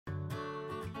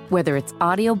Whether it's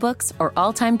audiobooks or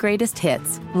all-time greatest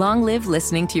hits, long live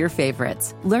listening to your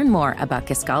favorites. Learn more about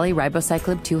Kisqali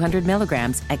Ribociclib 200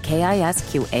 milligrams at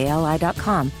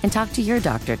KISQALI.com and talk to your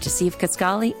doctor to see if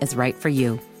Kisqali is right for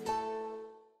you.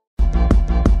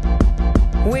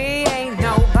 We ain't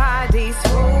nobody's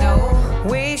fool. No.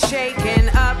 We shaking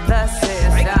up the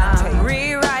system.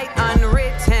 Rewrite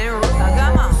unwritten rules.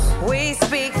 Come on. We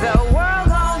speak, the world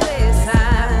gon'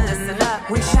 listen. Listen up.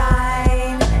 We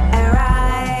shine and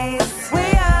rise. We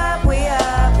up, we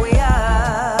up, we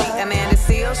up. The Amanda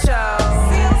Seal Show.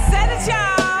 Seal said it,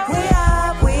 y'all. We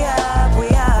up, we up, we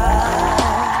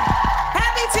up.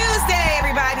 Happy Tuesday,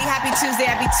 everybody. Happy Tuesday,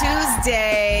 happy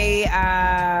Tuesday.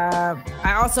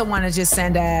 I also want to just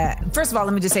send first of all,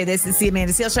 let me just say this. It's the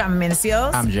Amanda Seal Show. I'm Amanda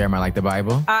Seals. I'm Jeremiah Like the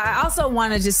Bible. I also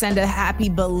want to just send a happy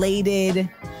belated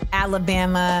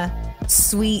Alabama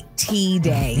Sweet Tea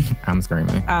Day. I'm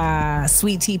screaming.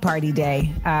 Sweet Tea Party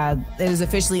Day. It is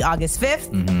officially August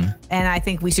 5th, and I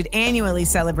think we should annually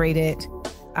celebrate it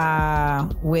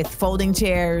with folding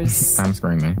chairs. I'm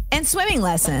screaming. And swimming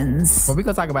lessons. Well, we're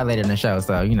going to talk about it later in the show,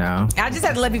 so, you know. I just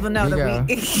had to let people know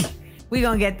that we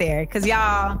going to get there, because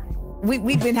y'all...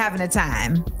 We've been having a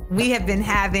time. We have been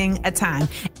having a time.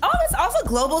 Oh, it's also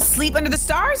Global Sleep Under the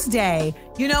Stars Day.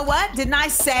 You know what? Didn't I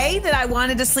say that I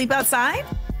wanted to sleep outside?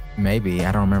 Maybe.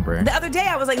 I don't remember. The other day,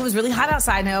 I was like, it was really hot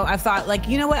outside. No, I thought, like,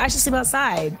 you know what? I should sleep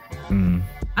outside. I'm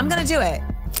going to do it.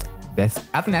 I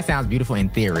think that sounds beautiful in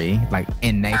theory, like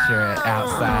in nature,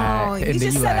 outside. And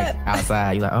then you like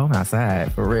outside. You're like, oh, I'm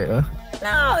outside for real.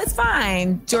 No, it's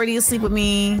fine. Jordy will sleep with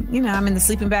me. You know, I'm in the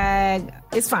sleeping bag.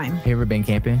 It's fine. Have you ever been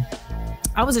camping?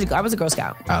 I was a Girl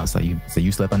Scout. Oh, so you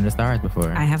slept under the stars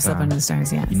before? I have slept under the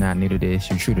stars, yes. You're not new to this.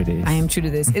 You're true to this. I am true to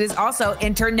this. It is also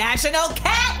International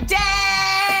Cat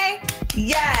Day.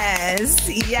 Yes.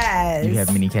 You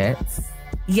have many cats?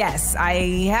 Yes, I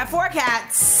have 4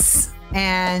 cats.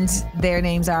 And their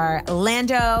names are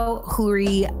Lando,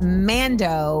 Huri,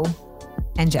 Mando,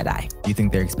 and Jedi. Do you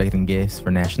think they're expecting gifts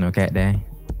for National Cat Day?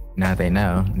 Now that they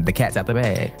know, the cat's out the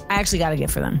bag. I actually got a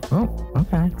gift for them. Oh,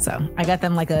 okay. So I got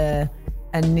them like a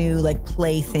new like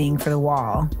play thing for the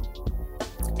wall.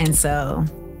 And so...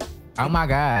 Oh my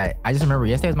God. I just remember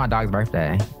yesterday was my dog's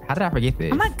birthday. How did I forget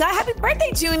this? Oh my God. Happy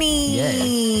birthday, Junie. Yes.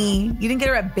 You didn't get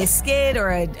her a biscuit or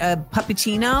a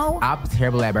puppuccino? I'm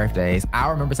terrible at birthdays. I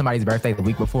remember somebody's birthday the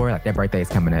week before, like their birthday is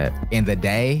coming up. And the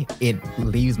day, it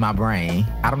leaves my brain.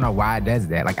 I don't know why it does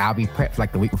that. Like I'll be prepped for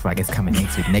like the week before, like it's coming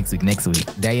next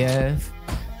week. Day of.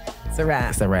 It's a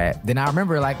wrap. It's a wrap. Then I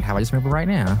remember like how I just remember right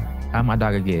now. I'm my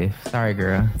dog a gift. Sorry,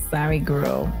 girl.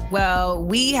 Well,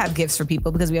 we have gifts for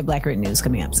people because we have Black Written News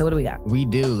coming up. So what do we got? We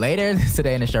do. Later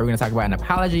today in the show, we're going to talk about an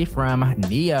apology from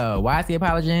Neo. Why is he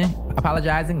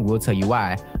apologizing? We'll tell you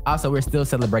why. Also, we're still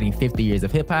celebrating 50 years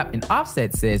of hip-hop, and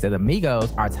Offset says that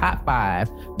Amigos are top 5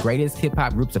 greatest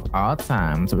hip-hop groups of all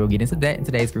time. So we'll get into that in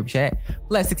today's group chat.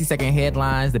 Plus 60-second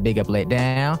headlines, the big up, let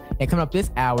down. And coming up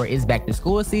this hour is back to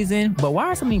school season. But why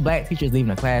are so many Black teachers leaving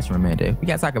the classroom, Amanda? We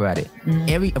got to talk about it.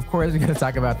 And of course, we're going to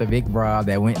talk about the big brawl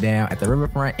that went down at the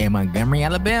riverfront in Montgomery,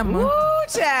 Alabama. Woo,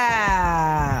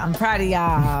 child. I'm proud of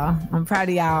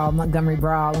y'all, Montgomery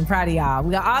Brawl. I'm proud of y'all.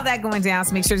 We got all that going down,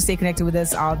 so make sure to stay connected with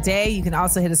us all day. You can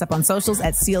also hit us up on socials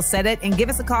at Seal Said It and give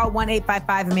us a call,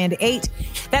 1-855-AMANDA-8.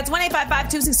 That's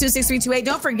 1-855-262-6328.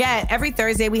 Don't forget, every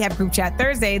Thursday we have Group Chat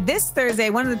Thursday. This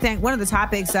Thursday, one of the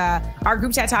topics, our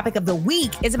Group Chat topic of the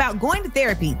week is about going to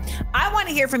therapy. I want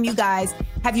to hear from you guys.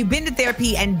 Have you been to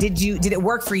therapy and did it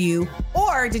work for you?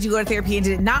 Or did you go to therapy and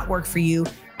did it not work for you?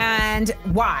 And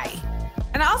why?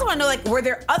 And I also want to know, like, were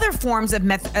there other forms of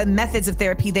methods of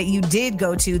therapy that you did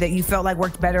go to that you felt like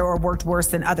worked better or worked worse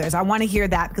than others? I want to hear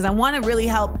that because I want to really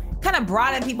help kind of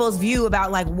broaden people's view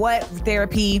about like what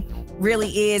therapy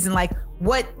really is and like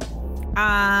what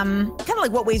kind of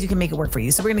like what ways you can make it work for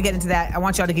you. So we're going to get into that. I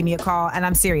want y'all to give me a call, and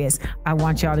I'm serious. I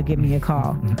want y'all to give me a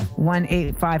call.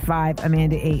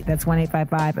 1-855-AMANDA-8. That's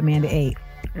 1-855-AMANDA-8.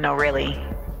 No, really.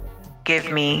 Give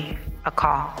me a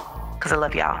call because I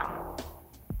love y'all.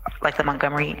 Like the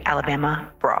Montgomery,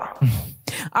 Alabama Brawl.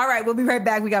 All right, we'll be right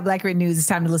back. We got Black Written News. It's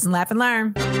time to listen, laugh, and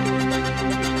learn. Black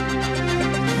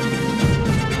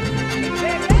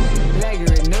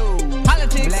Written News.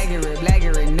 Politics. Black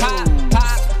Written News. Pop.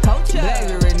 Culture.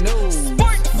 Black Written News.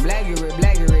 Sports. Black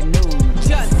Written News.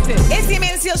 Justice. It's the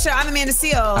Amanda Seals Show. I'm Amanda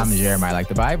Seals. I'm Jeremiah Like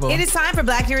the Bible. It is time for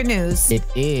Black Written News. It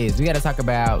is. We got to talk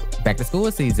about back to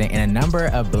school season, and a number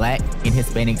of Black and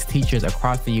Hispanics teachers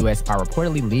across the U.S. are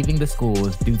reportedly leaving the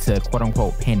schools due to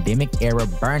quote-unquote pandemic era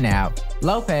burnout,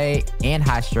 low pay, and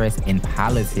high stress in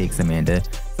politics, Amanda.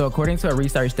 So So according to a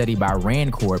research study by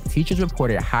Rand Corp, teachers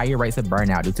reported higher rates of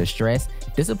burnout due to stress,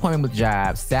 disappointment with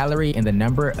jobs, salary, and the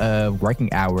number of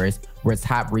working hours were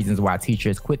top reasons why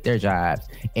teachers quit their jobs.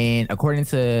 And according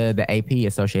to the AP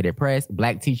Associated Press,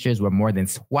 Black teachers were more than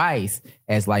twice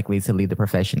as likely to leave the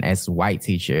profession as white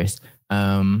teachers.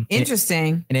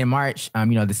 Interesting. And in March,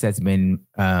 this has been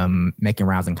making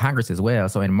rounds in Congress as well.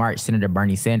 So in March, Senator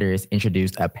Bernie Sanders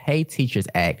introduced a Pay Teachers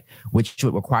Act, which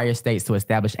would require states to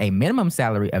establish a minimum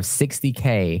salary of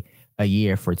 $60K a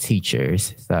year for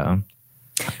teachers. So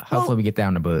hopefully we get that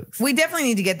on the books. We definitely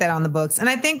need to get that on the books. And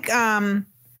I think,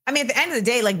 at the end of the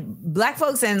day, like Black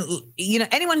folks and,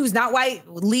 anyone who's not white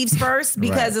leaves first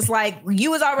because It's like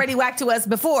you was already whack to us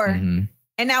before. Mm-hmm.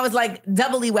 And now it's like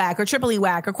doubly whack or triply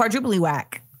whack or quadruply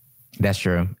whack. That's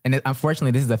true. And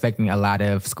unfortunately, this is affecting a lot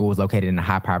of schools located in the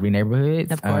high poverty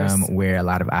neighborhoods, of course, where a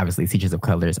lot of obviously teachers of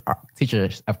color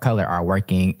are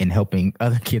working and helping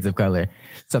other kids of color.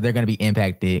 So they're going to be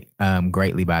impacted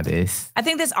greatly by this. I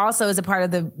think this also is a part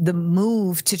of the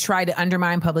move to try to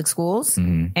undermine public schools.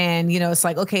 Mm-hmm. And, it's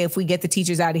like, okay, if we get the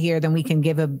teachers out of here, then we can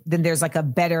then there's like a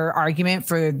better argument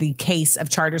for the case of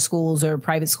charter schools or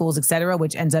private schools, et cetera,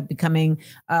 which ends up becoming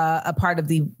a part of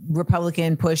the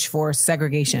Republican push for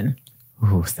segregation.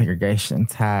 Ooh, segregation,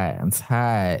 I'm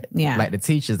tired. Yeah. Like the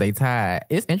teachers, they tired.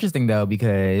 It's interesting though,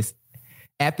 because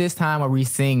at this time where we're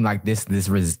seeing like this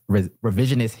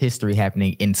revisionist history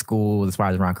happening in schools as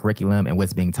far as around curriculum and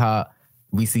what's being taught,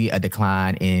 we see a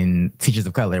decline in teachers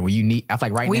of color. Where I feel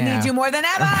like we need you more than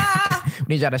ever.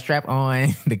 We need y'all to strap on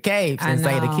the capes and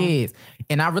say the kids.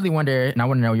 And I really wonder, and I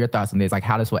want to know your thoughts on this, like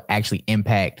how this will actually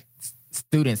impact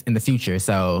students in the future.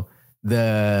 So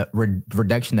the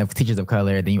reduction of teachers of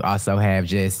color, then you also have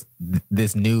just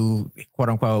this new quote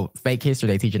unquote fake history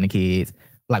they teaching the kids.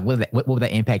 Like what will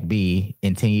that impact be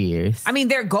in 10 years? I mean,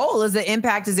 their goal is the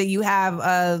impact is that you have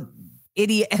a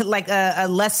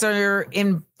lesser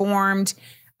informed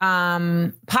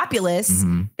populace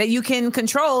mm-hmm. that you can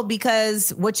control,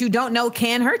 because what you don't know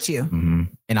can hurt you. Mm-hmm.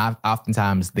 And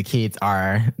oftentimes the kids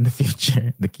are the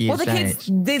future. The kids,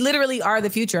 they literally are the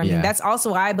future. I mean, that's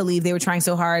also why I believe they were trying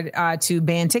so hard to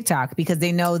ban TikTok, because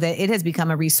they know that it has become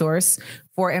a resource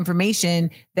for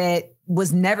information that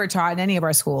was never taught in any of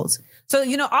our schools. So,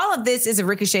 all of this is a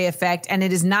ricochet effect, and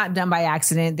it is not done by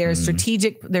accident. There's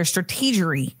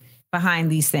strategery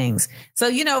behind these things. So,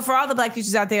 for all the Black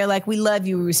teachers out there, like, we love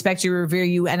you, we respect you, we revere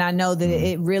you. And I know that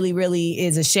it really, really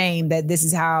is a shame that this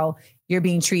is how you're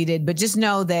being treated, but just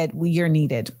know that you're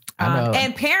needed.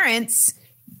 And parents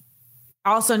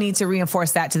also need to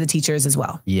reinforce that to the teachers as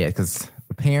well. Yeah, because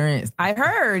parents, I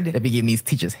heard, they be giving these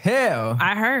teachers hell.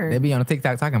 I heard. They be on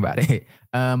TikTok talking about it.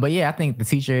 But yeah, I think the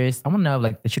teachers, I want to know,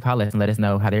 like, they should call us and let us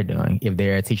know how they're doing. If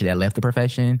they're a teacher that left the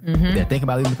profession, mm-hmm. if they're thinking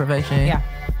about leaving the profession. Yeah.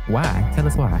 Why? Tell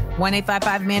us why.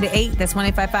 1-855-AMANDA-8. That's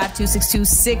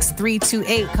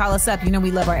 1-855-262-6328. Call us up.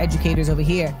 We love our educators over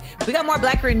here. We got more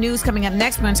Black Girl News coming up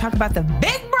next. We're going to talk about the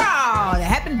big brawl that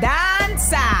happened down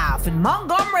south in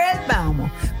Montgomery, Alabama.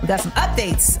 We got some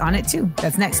updates on it, too.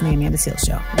 That's next in the Amanda Seales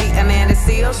Show. The Amanda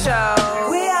Seales Show.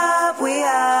 We up.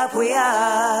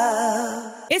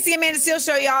 It's the Amanda Seales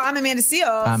Show, y'all. I'm Amanda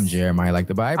Seales. I'm Jeremiah, like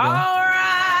the Bible. All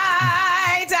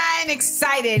right. I'm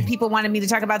excited. People wanted me to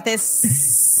talk about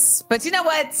this. But you know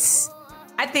what?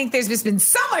 I think there's just been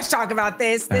so much talk about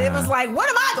this that it was like, what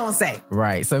am I going to say?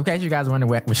 Right. So in case you guys wonder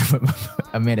what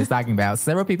Amanda's talking about,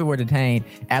 several people were detained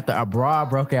after a brawl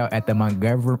broke out at the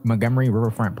Montgomery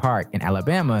Riverfront Park in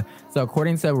Alabama. So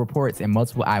according to reports and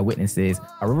multiple eyewitnesses,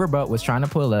 a riverboat was trying to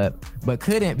pull up, but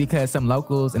couldn't because some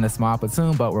locals in a small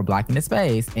pontoon boat were blocking the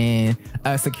space. And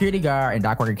a security guard and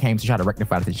dock worker came to try to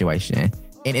rectify the situation.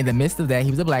 And in the midst of that, he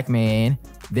was a Black man.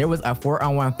 There was a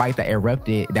 4-on-1 fight that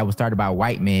erupted that was started by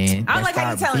white men. I don't like how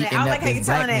you're telling it. I don't like how you're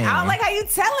telling it. I don't like how you're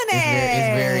telling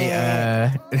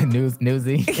it. It's very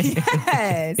newsy.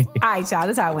 Yes. All right, y'all.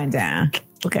 This is how it went down.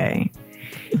 Okay.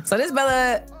 So this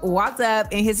brother walked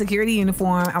up in his security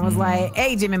uniform. I was like,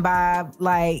 hey, Jim and Bob,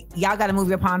 like, y'all got to move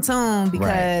your pontoon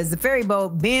because the ferry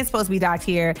boat been supposed to be docked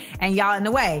here and y'all in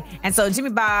the way. And so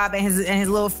Jimmy Bob and his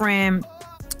little friend,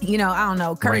 I don't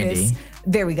know, Curtis. Randy.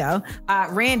 There we go.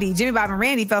 Jimmy Bob and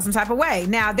Randy felt some type of way.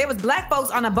 Now, there was Black folks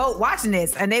on a boat watching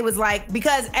this, and they was like,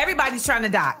 because everybody's trying to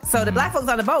dock. So the Black folks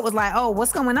on the boat was like, oh,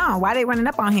 what's going on? Why are they running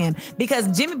up on him? Because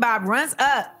Jimmy Bob runs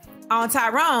up on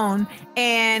Tyrone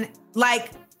and,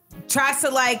 like, tries to,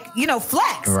 like,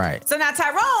 flex. Right. So now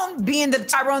Tyrone, being the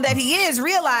Tyrone that he is,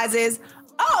 realizes,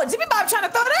 oh, Jimmy Bob trying to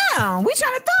throw down. We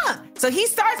trying to thump. So he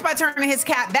starts by turning his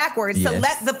cap backwards to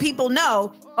let the people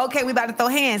know, okay, we about to throw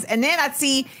hands. And then I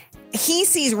see he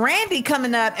sees Randy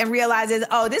coming up and realizes,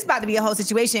 oh, this is about to be a whole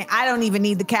situation. I don't even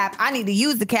need the cap. I need to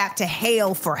use the cap to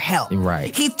hail for help.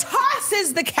 Right. He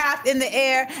tosses the cap in the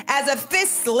air as a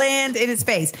fist lands in his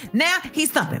face. Now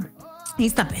he's thumping.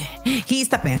 He's thumping.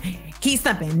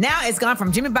 Now it's gone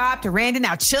from Jimmy Bob to Randy.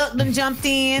 Now Chuck done jumped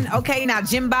in. Okay, now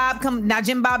Jim Bob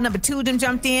number 2 done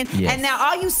jumped in. Yes. And now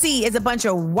all you see is a bunch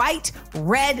of white,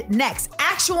 red necks.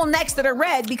 Actual necks that are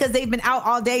red because they've been out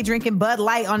all day drinking Bud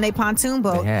Light on their pontoon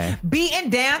boat, beating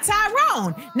down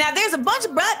Tyrone. Now there's a bunch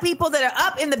of black people that are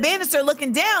up in the banister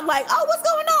looking down like, oh, what's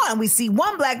going on? And we see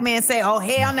one black man say, oh,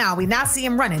 hell no. We now see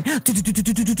him running.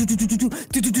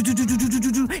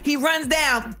 He runs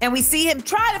down and we see him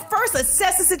try to first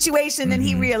assess the situation. Then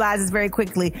he realizes very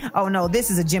quickly, oh no,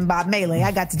 this is a Jim Bob melee.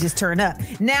 I got to just turn up.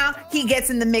 Now he gets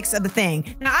in the mix of the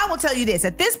thing. Now I will tell you this.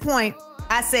 At this point,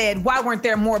 I said, why weren't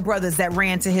there more brothers that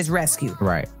ran to his rescue?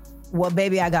 Right. Well,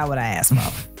 baby, I got what I asked for.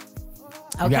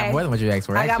 Okay. You got more than what you asked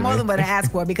for. I got more than what I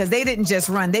asked for because they didn't just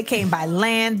run. They came by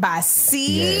land, by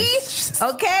sea,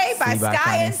 okay? By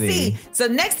sky and sea. So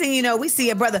next thing you know, we see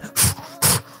a brother.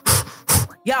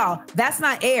 Y'all, that's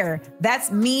not air.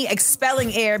 That's me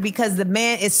expelling air because the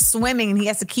man is swimming and he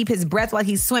has to keep his breath while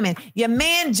he's swimming. Your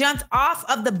man jumped off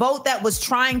of the boat that was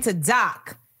trying to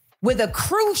dock with a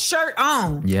crew shirt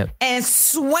on and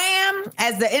swam,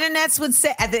 as the internets would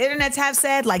say, as the internets have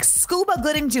said, like Scuba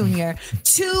Gooding Jr.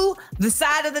 to the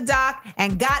side of the dock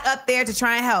and got up there to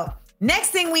try and help.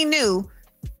 Next thing we knew,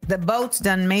 the boats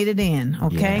done made it in,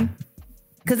 okay?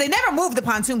 Because they never moved the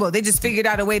pontoon boat. They just figured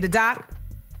out a way to dock.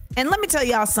 And let me tell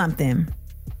y'all something.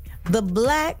 The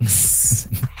blacks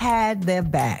had their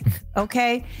back,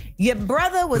 okay? Your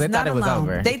brother was not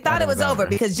alone. They thought it was over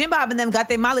because Jim Bob and them got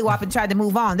their mollywop and tried to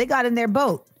move on. They got in their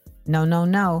boat.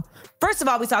 No. First of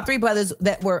all, we saw 3 brothers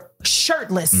that were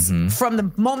shirtless from the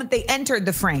moment they entered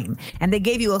the frame. And they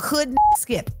gave you a hood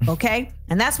skip, okay?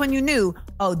 And that's when you knew,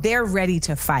 oh, they're ready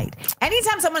to fight.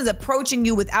 Anytime someone's approaching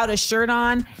you without a shirt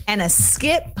on and a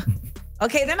skip,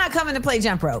 okay, they're not coming to play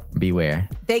jump rope. Beware.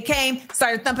 They came,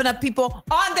 started thumping up people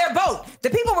on their boat.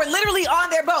 The people were literally on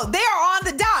their boat. They are on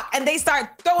the dock and they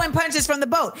start throwing punches from the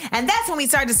boat. And that's when we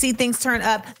start to see things turn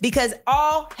up because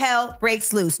all hell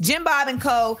breaks loose. Jim Bob and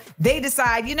co, they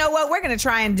decide, you know what, we're going to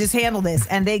try and just handle this.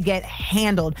 And they get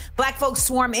handled. Black folks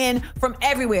swarm in from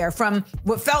everywhere, from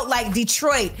what felt like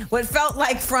Detroit, what felt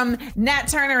like from Nat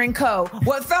Turner and co,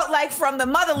 what felt like from the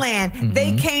motherland.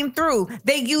 They came through.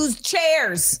 They used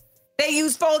chairs. They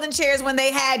used folding chairs when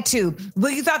they had to.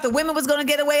 Well, you thought the women was going to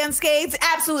get away unscathed?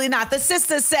 Absolutely not. The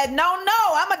sisters said, no,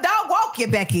 I'm a dog walk you,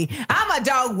 Becky. I'm a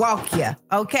dog walk you,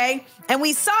 okay? And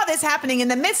we saw this happening in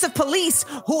the midst of police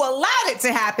who allowed it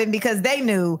to happen because they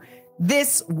knew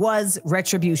this was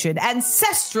retribution,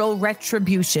 ancestral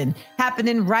retribution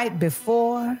happening right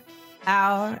before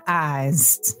our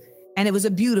eyes. And it was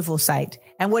a beautiful sight.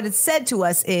 And what it said to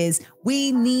us is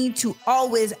we need to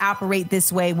always operate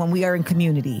this way when we are in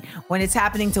community. When it's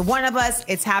happening to one of us,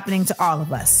 it's happening to all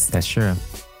of us. That's true.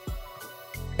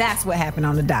 That's what happened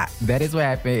on the dock. That is what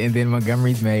happened. And then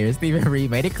Montgomery's mayor, Stephen Reed,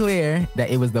 made it clear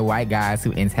that it was the white guys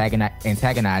who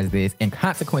antagonized this and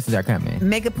consequences are coming.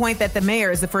 Make a point that the mayor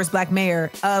is the first black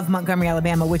mayor of Montgomery,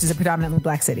 Alabama, which is a predominantly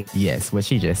black city. Yes, what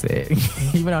she just said.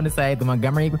 He went on to say the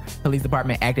Montgomery Police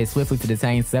Department acted swiftly to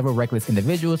detain several reckless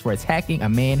individuals for attacking a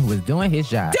man who was doing his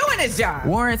job.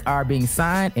 Warrants are being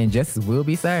signed and justice will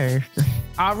be served.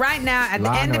 All right, now, at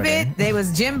the end of it, they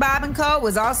was Jim Bob and co.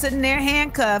 was all sitting there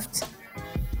handcuffed.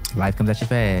 Life comes at you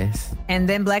fast. And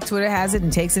then Black Twitter has it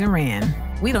and takes it and ran.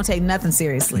 We don't take nothing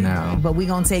seriously. No. But we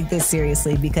gonna take this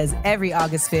seriously because every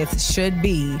August 5th should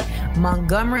be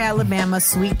Montgomery, Alabama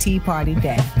Sweet Tea Party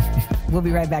Day. We'll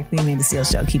be right back to the Amanda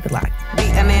Seales Show. Keep it locked.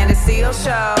 The Amanda Seales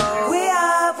Show. We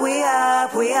up.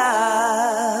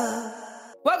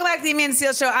 Welcome back to the Amanda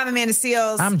Seales Show. I'm Amanda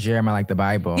Seales. I'm Jeremiah like the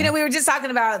Bible. You know, we were just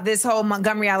talking about this whole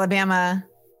Montgomery, Alabama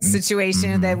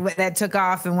situation that took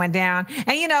off and went down.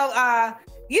 And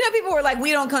people were like,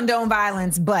 we don't condone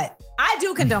violence, but I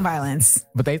do condone violence.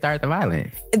 But they started the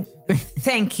violence.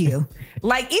 Thank you.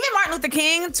 Like even Martin Luther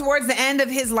King towards the end of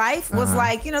his life was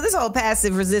like, this whole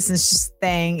passive resistance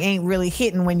thing ain't really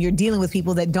hitting when you're dealing with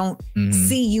people that don't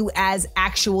see you as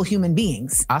actual human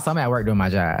beings. Also, I'm at work doing my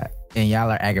job and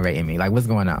y'all are aggravating me. Like, what's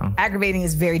going on? Aggravating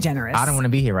is very generous. I don't want to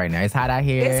be here right now. It's hot out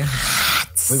here. It's hot.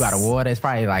 We got a water. It's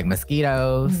probably like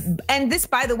mosquitoes. And this,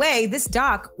 by the way, this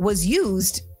dock was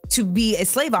used to be a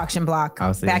slave auction block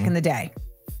back in the day.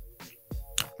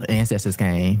 The ancestors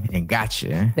came and got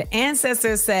you. The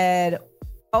ancestors said,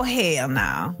 oh, hell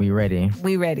no. We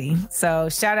ready. So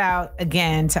shout out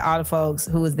again to all the folks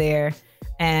who was there.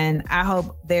 And I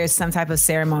hope there's some type of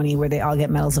ceremony where they all get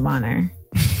medals of honor.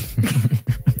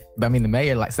 But I mean, the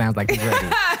mayor sounds like he's ready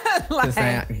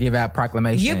to give out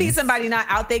proclamations. You be somebody not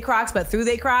out they Crocs, but through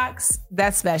they Crocs.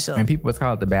 That's special. And people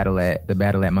call it the battle at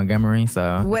Montgomery.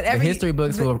 So whatever the history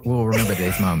books will remember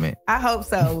this moment. I hope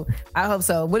so.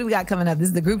 What do we got coming up? This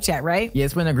is the group chat, right?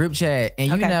 Yes, we're in a group chat.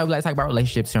 And we like to talk about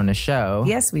relationships on the show.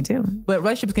 Yes, we do. But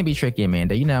relationships can be tricky,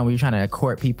 Amanda. When you're trying to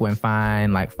court people and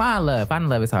find love. Finding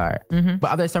love is hard. Mm-hmm. But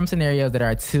are there some scenarios that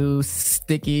are too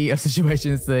sticky of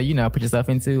situations to, put yourself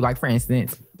into? Like, for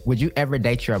instance, would you ever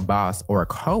date your boss or a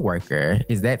coworker?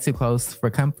 Is that too close for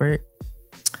comfort?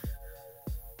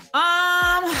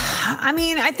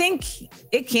 I think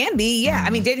it can be. Yeah.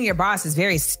 Dating your boss is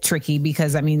very tricky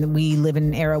because, we live in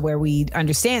an era where we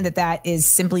understand that is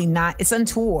simply not, it's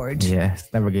untoward. Yes,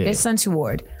 never good. It's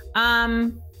untoward.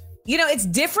 It's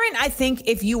different, I think,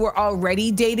 if you were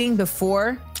already dating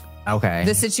before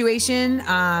the situation.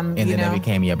 And then they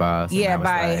became your boss. Yeah,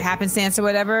 by happenstance or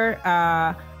whatever.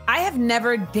 I have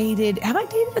never dated. Have I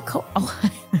dated a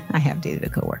I have dated a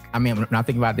coworker. When I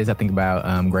think about this, I think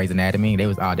about Grey's Anatomy. They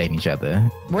was all dating each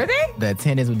other. Were they? The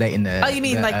attendants were dating the... Oh, you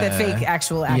mean the fake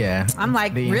actual actor? Yeah. I'm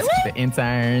like, really? The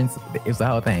interns. It was the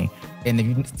whole thing. And if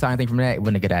you saw anything from that, it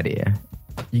wasn't a good idea.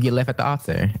 You get left at the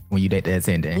altar when you date the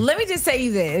attendant. Let me just say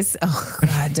you this. Oh,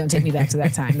 God, don't take me back to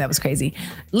that time. That was crazy.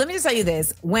 Let me just tell you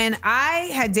this. When I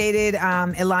had dated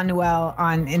Elan Noel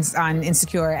on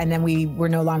Insecure, and then we were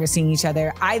no longer seeing each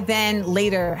other, I then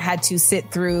later had to sit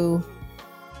through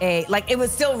it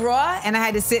was still raw, and I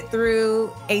had to sit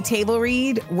through a table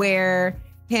read where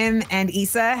him and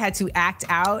Issa had to act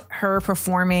out her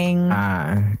performing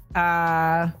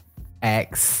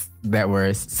acts that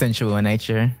were sensual in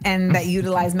nature and that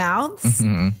utilize mouths.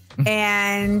 Mm-hmm.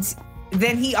 And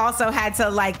then he also had to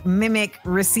mimic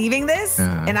receiving this.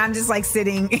 And I'm just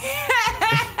sitting.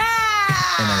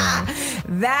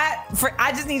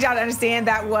 I just need y'all to understand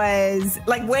that was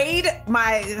Wade,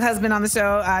 my husband on the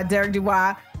show, Derek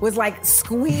Dubois, was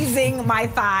squeezing my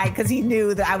thigh because he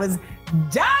knew that I was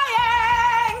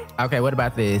dying. Okay, what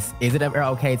about this? Is it ever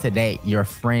okay to date your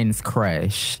friend's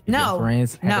crush? No. Your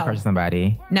friends have a crush on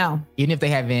somebody? No. Even if they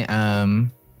haven't,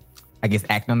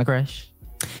 acted on the crush?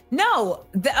 No.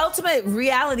 The ultimate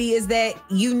reality is that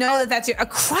that's a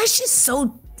crush is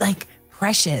so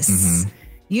precious. Mm-hmm.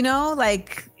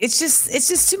 It's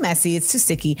just too messy. It's too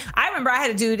sticky. I remember I had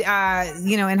a dude,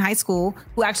 in high school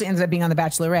who actually ended up being on The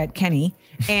Bachelorette, Kenny.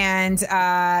 And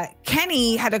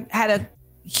Kenny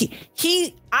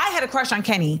I had a crush on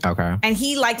Kenny. Okay. And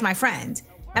he liked my friend.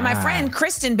 And my friend,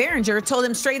 Kristen Behringer, told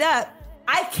him straight up,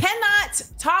 I cannot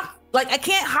talk, I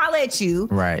can't holler at you.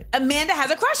 Right. Amanda has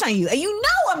a crush on you. And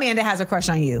Amanda has a crush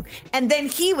on you. And then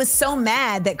he was so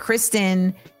mad that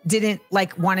Kristen didn't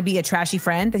want to be a trashy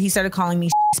friend that he started calling me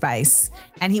Spice.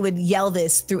 And he would yell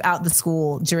this throughout the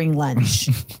school during lunch.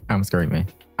 I'm screaming.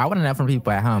 I want to know from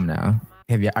people at home now.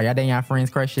 Are y'all dating your friends'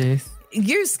 crushes?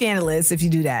 You're scandalous if you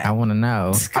do that. I want to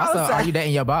know. Also, are you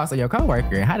dating your boss or your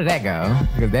coworker? How did that go?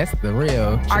 Because that's the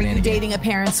real shenanigans. Are you dating a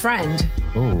parent's friend?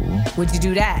 Ooh. Would you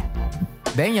do that?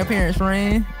 Dating your parent's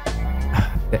friend?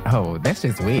 Oh, that's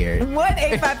just weird.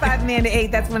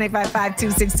 1-855-AMANDA-8. That's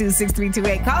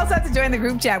 1-855-262-6328. Call us up to join the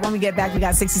group chat. When we get back, we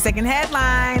got 60-second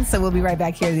headlines. So we'll be right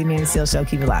back here at the Amanda Seales Show.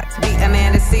 Keep it locked. The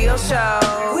Amanda Seales Show.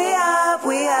 We up.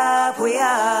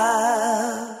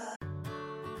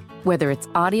 Whether it's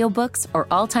audiobooks or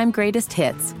all-time greatest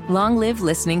hits, long live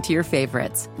listening to your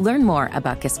favorites. Learn more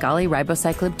about Kisqali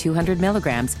Ribociclib 200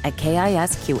 milligrams at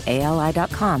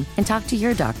KISQALI.com and talk to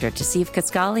your doctor to see if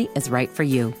Kisqali is right for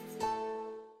you.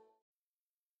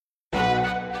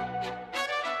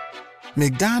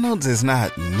 McDonald's is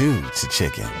not new to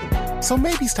chicken. So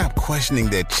maybe stop questioning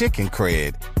their chicken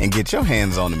cred and get your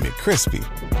hands on the McCrispy.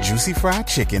 Juicy fried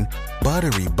chicken,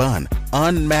 buttery bun,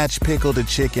 unmatched pickle to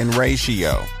chicken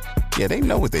ratio. Yeah, they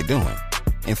know what they're doing.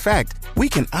 In fact, we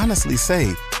can honestly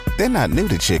say they're not new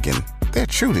to chicken. They're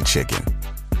true to chicken.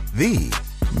 The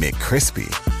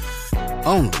McCrispy.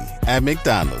 Only at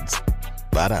McDonald's.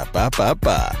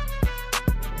 Ba-da-ba-ba-ba.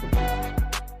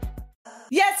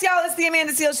 Yes, y'all, it's the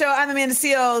Amanda Seales Show. I'm Amanda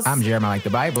Seales. I'm Jeremiah like the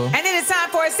Bible. And it is time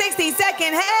for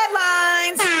 60-second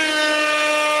headlines.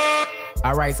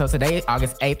 All right, so today,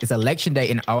 August 8th, is Election Day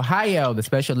in Ohio. The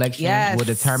special election will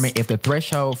determine if the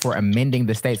threshold for amending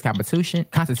the state's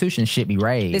constitution should be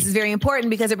raised. This is very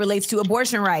important because it relates to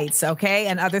abortion rights, okay,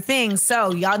 and other things.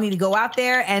 So y'all need to go out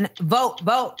there and vote.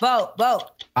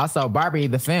 Also, Barbie,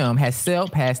 the film, has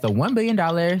sailed past the $1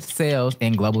 billion sales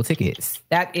in global tickets.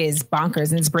 That is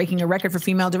bonkers, and it's breaking a record for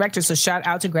female directors. So shout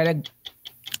out to Greta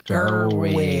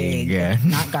Gerwig.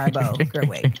 Not Garbo.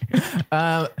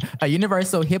 Gerwig. A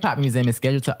Universal Hip Hop Museum is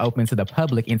scheduled to open to the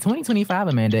public in 2025,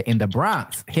 Amanda, in the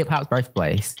Bronx, hip hop's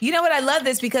birthplace. You know what? I love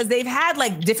this because they've had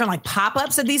like different like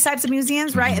pop-ups of these types of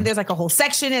museums, right? Mm-hmm. And there's like a whole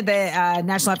section at the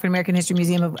National African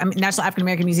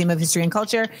American Museum of History and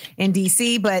Culture in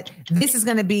DC. But this is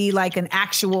going to be like an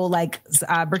actual like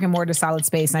brick and mortar solid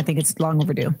space. And I think it's long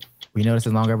overdue. We know this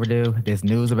is long overdue. There's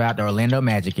news about the Orlando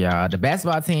Magic, y'all. The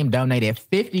basketball team donated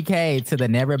 $50K to the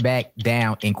Never Back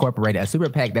Down Incorporated, a super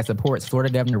PAC that supports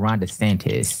Florida Governor Ron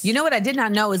DeSantis. You know what I did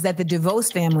not know is that the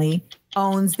DeVos family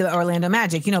owns the Orlando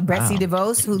Magic. You know, Brett C.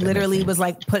 DeVos, who literally was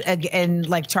like put in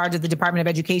like charge of the Department of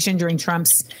Education during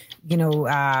Trump's,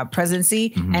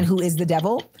 presidency, and who is the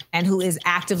devil and who is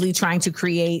actively trying to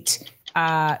create...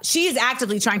 she is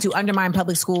actively trying to undermine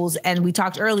public schools. And we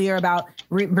talked earlier about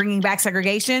bringing back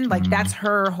segregation. Like that's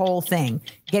her whole thing,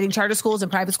 getting charter schools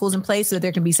and private schools in place so that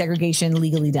there can be segregation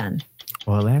legally done.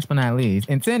 Well, last but not least,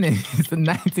 in tennis, the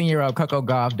 19-year-old Coco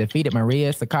Gauff defeated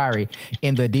Maria Sakkari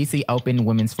in the DC Open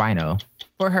Women's Final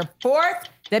for her fourth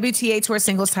WTA Tour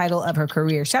singles title of her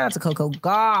career. Shout out to Coco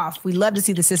Gauff. We love to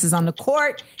see the sisters on the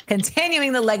court,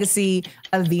 continuing the legacy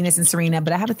of Venus and Serena.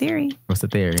 But I have a theory. What's the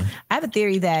theory? I have a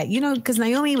theory that, because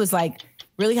Naomi was like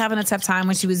really having a tough time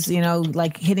when she was,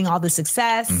 like hitting all the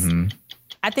success. Mm-hmm.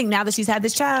 I think now that she's had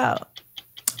this child,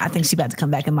 I think she's about to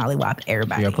come back and mollywop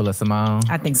everybody. You'll pull a Simone?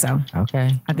 I think so. Okay.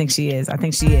 I think she is.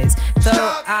 So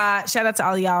shout out to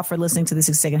all of y'all for listening to the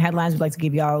 60-second headlines. We'd like to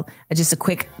give y'all just a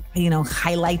quick,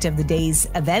 highlight of the day's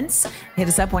events. Hit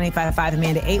us up,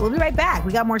 1-855-AMANDA-8. We'll be right back.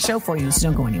 We got more show for you, so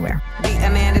don't go anywhere. The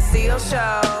Amanda Seales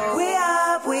Show. We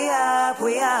up, we up,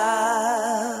 we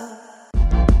up.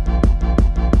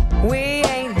 We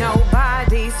ain't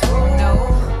nobody's fool.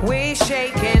 No. We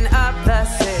shaking up the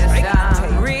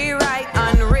system. Rewrite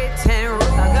unwritten rules.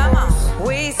 Come on.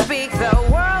 We speak, the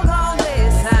world gon'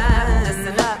 listen.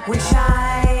 Listen up. We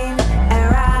shine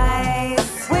and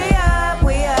rise. We up,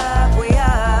 we up, we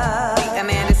up. The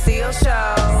Amanda Seales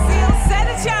Show. Seales said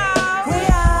it, y'all. We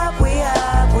up, we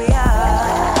up, we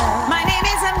up. My name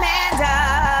is Amanda.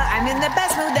 I'm in the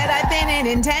best mood that I've been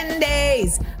in 10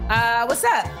 days. What's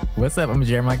up? What's up? I'm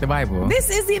Jeremy like the Bible.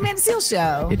 This is the Amanda Seales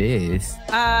Show. It is.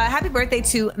 Happy birthday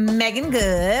to Megan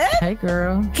Good. Hey,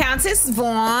 girl. Countess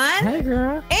Vaughn. Hey,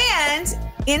 girl. And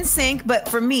in sync, but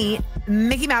for me,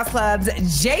 Mickey Mouse Club's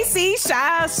JC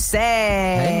Chaussee.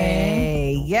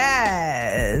 Hey, man.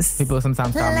 Yes. People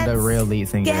sometimes call him the real lead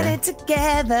singer. Get it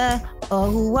together.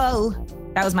 Oh, whoa.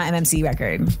 That was my MMC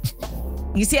record.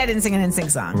 You see, I didn't sing an NSYNC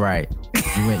song. Right.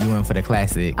 You went for the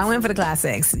classics. I went for the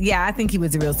classics. Yeah, I think he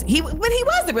was the real... He was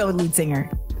the real lead singer.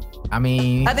 I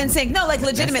mean... Other than NSYNC. No, like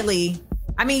legitimately.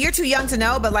 I mean, you're too young to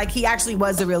know, but like he actually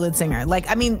was the real lead singer. Like,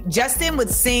 I mean, Justin would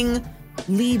sing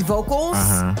lead vocals,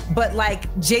 but like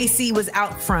JC was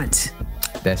out front.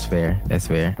 That's fair.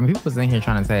 I mean, people was in here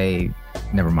trying to say...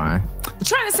 Never mind.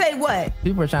 Trying to say what?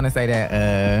 People were trying to say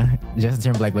that Justin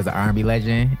Timberlake was an R&B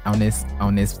legend on this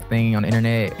thing on the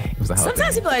internet. It was a whole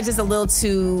Sometimes thing. People are just a little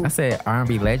too... I said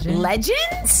R&B legend? Legend?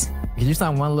 Because you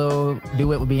saw one little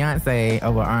duet with Beyonce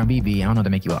over R&B beat. I don't know to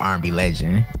make you an R&B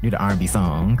legend. Do the R&B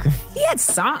song. He had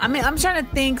song. I mean, I'm trying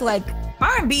to think like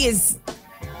R&B is...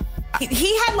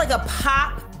 He had like a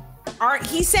pop...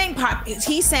 He sang pop.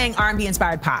 He sang R&B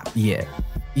inspired pop. Yeah.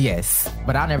 Yes,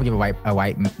 but I'll never give a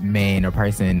white man or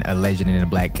person a legend in the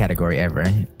black category ever.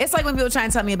 It's like when people try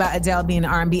and tell me about Adele being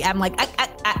R&B. I'm like,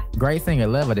 great singer,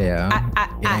 love Adele. It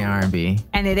ain't R&B,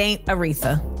 and it ain't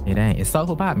Aretha. It ain't. It's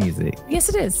soulful pop music. Yes,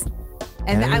 it is.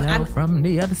 And I'm from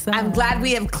the other side. I'm glad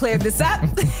we have cleared this up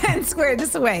and squared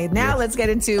this away. Now let's get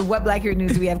into what Black Hero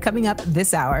News we have coming up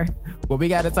this hour. Well, we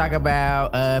got to talk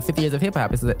about 50 years of hip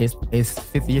hop. It's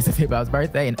 50 years of hip hop's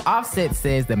birthday, and Offset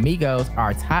says the Migos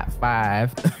are top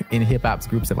 5 in hip hop's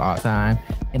groups of all time.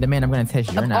 And man, I'm going to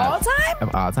test your knowledge.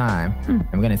 Of all time?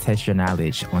 I'm going to test your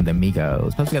knowledge on the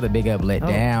Migos. Plus, we got the Big Up Let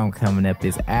Down coming up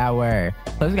this hour.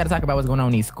 Plus, we got to talk about what's going on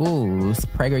in these schools.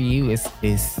 PragerU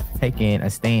is taking a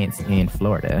stance in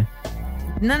Florida.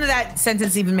 None of that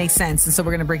sentence even makes sense, and so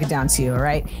we're going to break it down to you, all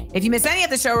right? If you miss any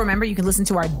of the show, remember, you can listen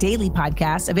to our daily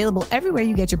podcast, available everywhere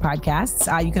you get your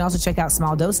podcasts. You can also check out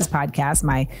Small Doses Podcast,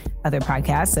 my other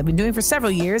podcast I've been doing for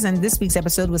several years, and this week's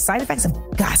episode was Side Effects of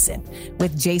Gossip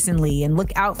with Jason Lee. And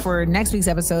look out for next week's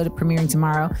episode premiering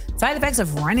tomorrow, Side Effects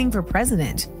of Running for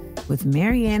President with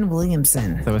Marianne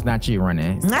Williamson. So it's not you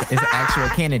running. It's an actual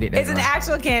candidate. It's an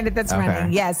actual candidate that's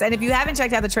running, yes. And if you haven't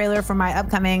checked out the trailer for my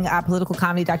upcoming political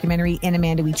comedy documentary, In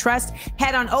Amanda We Trust,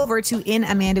 head on over to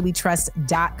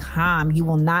inamandawetrust.com. You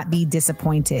will not be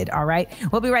disappointed, all right?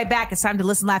 We'll be right back. It's time to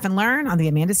listen, laugh, and learn on The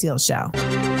Amanda Seales Show.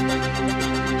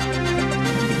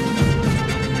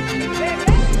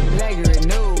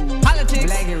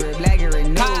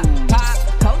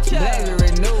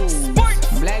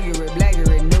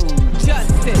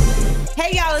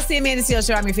 it's the Amanda Seales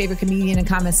Show. I'm your favorite comedian and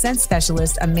common sense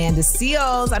specialist, Amanda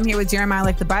Seales. I'm here with Jeremiah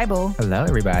Like the Bible. Hello,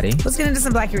 everybody. Let's get into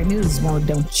some Black Girl News. Well,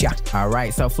 don't ya? All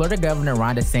right. So Florida Governor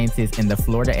Ron DeSantis in the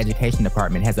Florida Education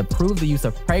Department has approved the use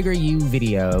of PragerU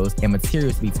videos and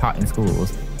materials to be taught in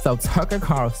schools. So Tucker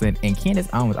Carlson and Candace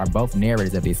Owens are both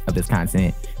narrators of this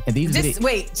content. And these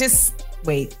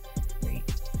Wait.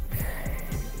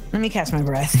 Let me catch my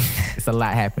breath. It's a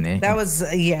lot happening. That was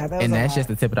that's just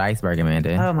the tip of the iceberg,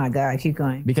 Amanda. Oh my God, keep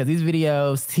going. Because these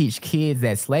videos teach kids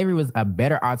that slavery was a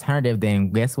better alternative than,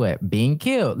 guess what, being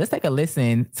killed. Let's take a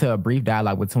listen to a brief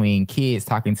dialogue between kids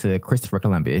talking to Christopher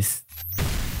Columbus.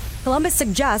 Columbus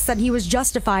suggests that he was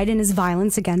justified in his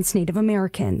violence against Native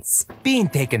Americans. Being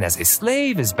taken as a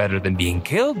slave is better than being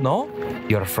killed, no?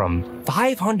 You're from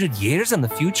 500 years in the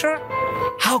future?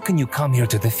 How can you come here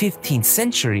to the 15th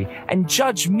century and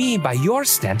judge me by your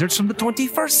standards from the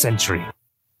 21st century?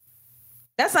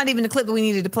 That's not even the clip that we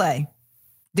needed to play.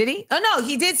 Did he? Oh, no,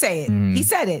 he did say it. He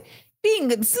said it.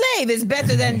 Being a slave is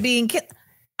better than being killed.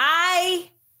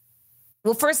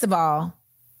 Well, first of all,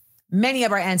 many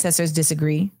of our ancestors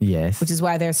disagree. Yes. Which is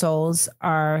why their souls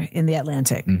are in the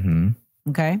Atlantic. Mm-hmm.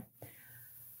 Okay?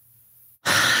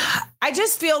 I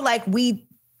just feel like I'm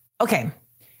going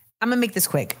to make this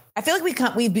quick. I feel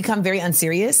like we've become very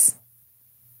unserious.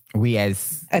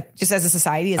 Just as a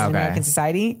society, as an American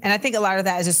society. And I think a lot of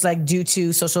that is just like due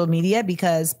to social media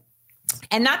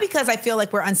and not because I feel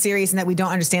like we're unserious and that we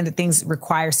don't understand that things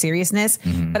require seriousness,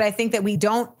 but I think that we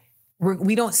don't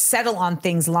settle on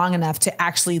things long enough to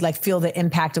actually like feel the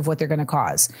impact of what they're going to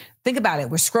cause. Think about it.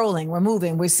 We're scrolling, we're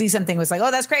moving, we see something that's like, oh,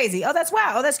 that's crazy. Oh, that's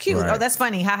wow. Oh, that's cute. Right. Oh, that's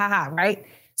funny. Ha ha ha. Right.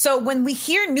 So when we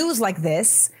hear news like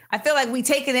this, I feel like we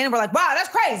take it in and we're like, wow, that's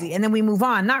crazy. And then we move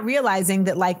on, not realizing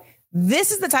that like,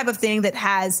 this is the type of thing that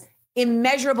has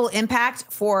immeasurable impact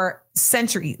for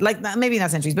centuries, like maybe not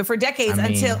centuries, but for decades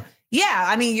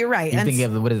you're right. You think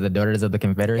of what is the Daughters of the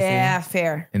Confederacy? Yeah,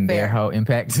 fair. And their whole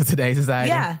impact to today's society.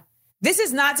 Yeah. This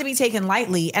is not to be taken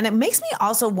lightly. And it makes me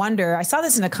also wonder, I saw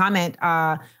this in a comment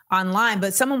online,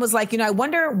 but someone was like, I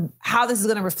wonder how this is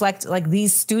going to reflect like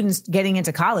these students getting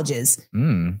into colleges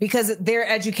because their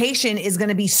education is going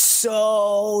to be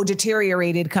so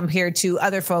deteriorated compared to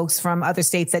other folks from other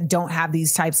states that don't have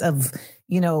these types of,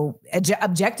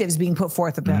 objectives being put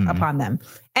forth upon them.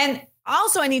 And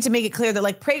also, I need to make it clear that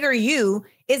like PragerU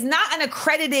is not an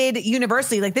accredited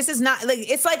university. Like this is not like,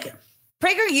 it's like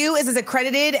PragerU is as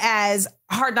accredited as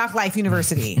Hard Knock Life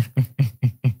University.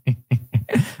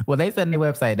 Well, they said on their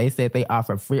website, they said they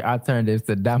offer free alternatives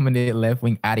to dominant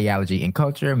left-wing ideology in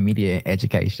culture, media, and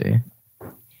education.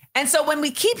 And so when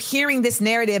we keep hearing this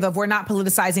narrative of we're not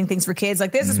politicizing things for kids,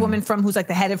 like there's this woman who's like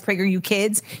the head of PragerU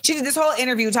Kids. She did this whole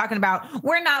interview talking about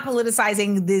we're not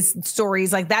politicizing these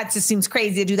stories. Like that just seems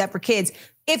crazy to do that for kids.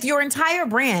 If your entire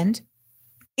brand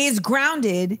is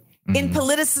grounded in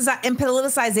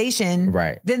politicization,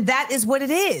 right, then that is what it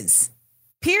is.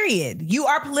 Period. You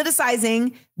are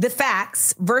politicizing the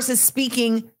facts versus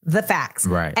speaking the facts.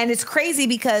 Right. And it's crazy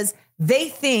because they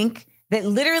think that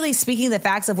literally speaking the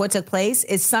facts of what took place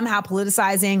is somehow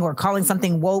politicizing or calling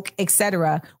something woke,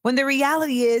 etc. When the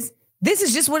reality is, this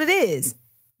is just what it is.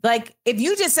 Like, if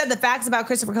you just said the facts about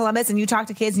Christopher Columbus and you talk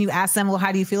to kids and you ask them, well,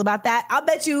 how do you feel about that? I'll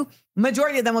bet you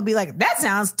majority of them will be like, that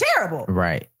sounds terrible.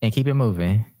 Right. And keep it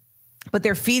moving. But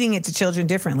they're feeding it to children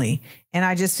differently. And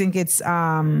I just think it's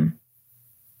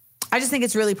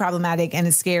really problematic and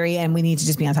it's scary and we need to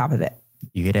just be on top of it.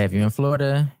 You could have you in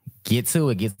Florida, get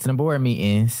to the board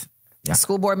meetings. Yeah.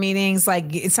 School board meetings,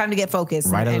 like it's time to get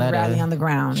focused and rally on the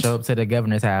ground. Show up to the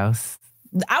governor's house.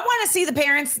 I want to see the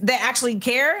parents that actually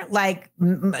care, like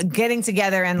getting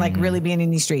together and like really being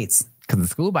in these streets. Because the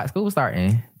school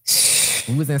starting.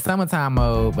 We was in summertime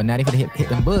mode, but now they could hit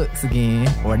them books again,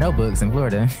 or no books in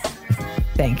Florida.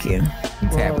 Thank you.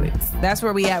 Tablets. That's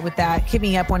where we at with that. Hit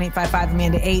me up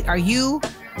 1-855-AMANDA-8. Are you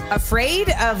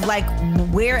afraid of like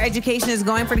where education is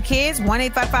going for the kids?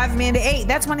 1-855-AMANDA-8.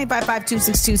 That's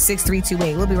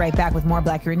 1-855-262-6328. We'll be right back with more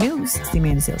Black Girl News. It's the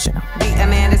Amanda Seales Show. The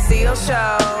Amanda Seales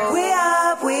Show. We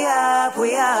up, we up,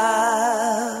 we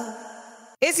up.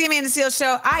 It's the Amanda Seales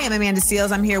Show. I am Amanda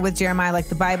Seales. I'm here with Jeremiah Like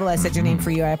the Bible. I said your name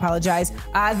for you. I apologize.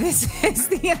 This is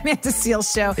the Amanda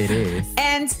Seales Show. It is.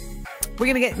 And we're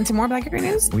going to get into more Black Girl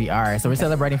News? We are. So we're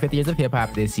celebrating 50 years of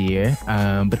hip-hop this year.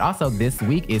 But also this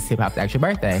week is hip-hop's actual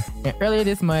birthday. And earlier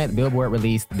this month, Billboard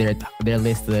released their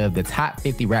list of the top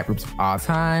 50 rap groups of all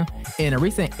time. In a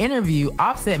recent interview,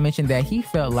 Offset mentioned that he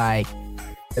felt like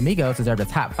The Migos deserve the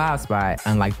top 5 spot,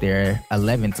 unlike their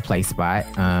 11th place spot.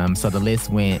 So the list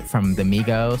went from the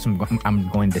Migos. I'm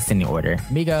going descending order.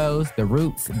 Migos, The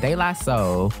Roots, De La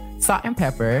Soul, Salt and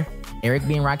Pepper, Eric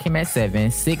B. and Rakim at 7,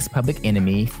 6, Public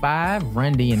Enemy, 5,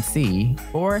 Run DMC,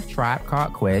 4, Tribe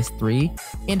Called Quest, 3,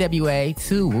 NWA,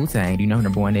 2, Wu-Tang. Do you know who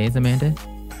number 1 is, Amanda?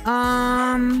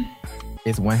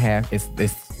 It's one half. It's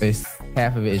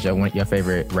half of it is your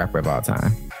favorite rapper of all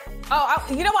time. Oh,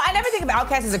 you know what? I never think of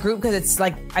Outkast as a group because it's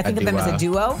like I think of them as a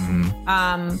duo.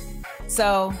 Mm-hmm.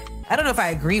 So I don't know if I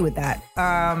agree with that.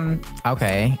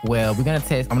 Okay, well I'm gonna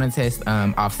test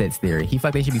Offset's theory. He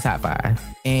felt like they should be top 5,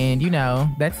 and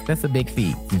that's a big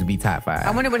feat to be top 5.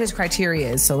 I wonder what his criteria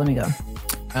is. So let me go.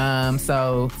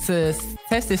 So to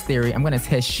test this theory, I'm gonna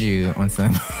test you on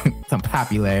some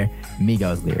popular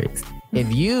Migos lyrics.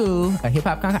 If you, a hip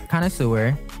hop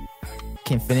connoisseur,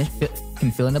 can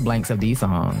fill in the blanks of these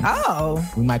songs. Oh.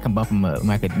 We might come bump them up. We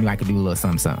might could do a little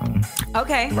something.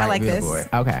 Okay, I like this.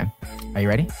 Okay. Are you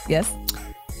ready? Yes.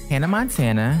 Hannah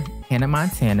Montana,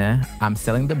 I'm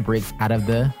selling the bricks out of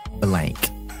the blank.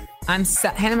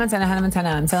 Hannah Montana,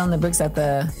 I'm selling the bricks at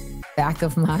the back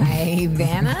of my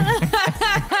Vanna.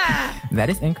 That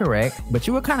is incorrect, but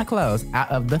you were kind of close. Out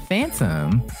of the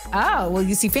Phantom. Oh, well,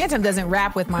 you see, Phantom doesn't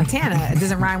rap with Montana. It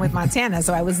doesn't rhyme with Montana,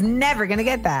 so I was never going to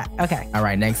get that. Okay. All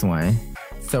right, next one.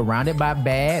 Surrounded by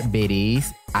bad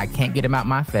biddies, I can't get them out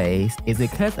my face. Is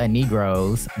it because of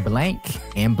Negroes blank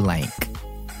and blank?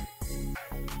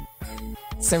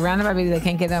 Surrounded by biddies, I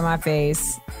can't get them out my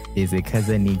face. Is it because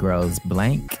of Negroes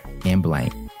blank and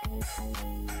blank?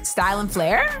 Style and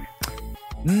Flair?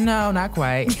 No, not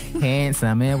quite.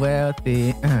 Handsome and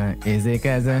wealthy. Is it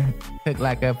because I cook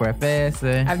like a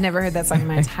professor? I've never heard that song in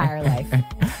my entire life.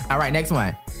 All right, next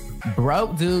one.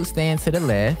 Broke dude stands to the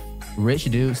left. Rich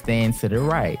dude stands to the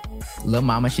right. Lil'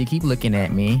 mama, she keep looking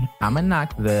at me. I'ma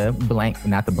knock the blank,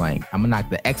 not the blank. I'ma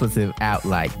knock the expletive out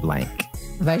like blank.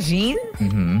 Vagine?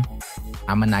 Mm-hmm.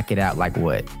 I'ma knock it out like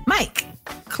what? Mike.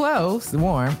 Close,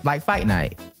 warm, like Fight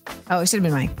Night. Oh, it should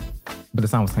have been Mike. But the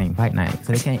song was named Fight Night.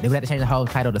 So they would have to change the whole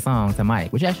title of the song to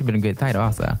Mike, which actually been a good title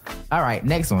also. All right,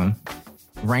 next one.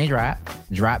 Raindrop,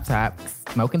 drop top,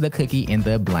 smoking the cookie in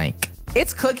the blank.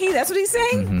 It's Cookie? That's what he's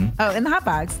saying? Mm-hmm. Oh, in the hot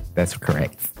box. That's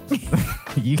correct.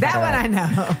 That one I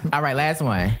know. All right, last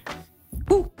one.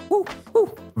 Ooh, ooh,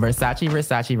 ooh. Versace,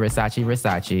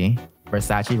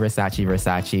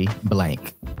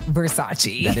 blank.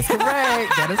 Versace.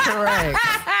 That is correct.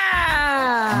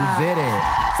 You did it.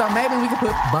 So maybe we could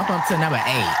bump up to number 8.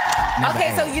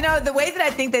 Okay, so the way that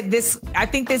I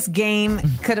think this game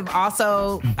could have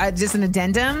also just an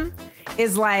addendum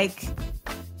is like,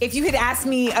 if you had asked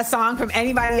me a song from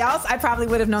anybody else, I probably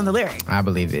would have known the lyric. I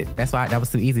believe it. That's why that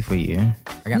was too easy for you.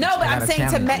 I'm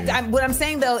saying what I'm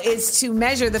saying though is to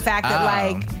measure the fact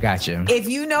that gotcha. If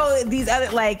you know these other,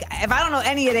 if I don't know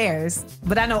any of theirs,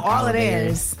 but I know all of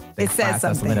theirs, it says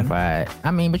something. Solidified.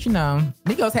 I mean, but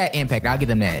Migos had impact. I'll give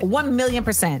them that.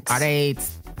 1,000,000%. Are they?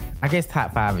 I guess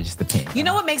top 5 is just depends. You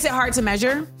know what makes it hard to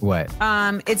measure? What?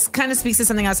 It's kind of speaks to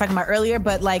something I was talking about earlier,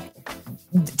 but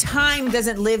time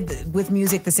doesn't live with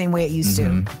music the same way it used to.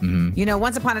 Mm-hmm.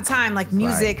 Once upon a time,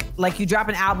 music, you drop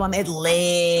an album, it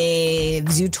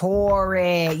lives. You tour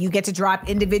it. You get to drop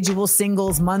individual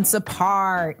singles months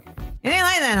apart. It ain't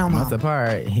like that no more. Months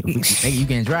apart, you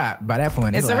can drop by that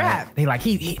point. It's a wrap. They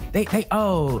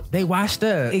they washed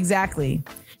up. Exactly.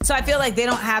 So I feel like they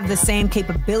don't have the same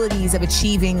capabilities of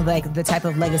achieving the type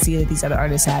of legacy that these other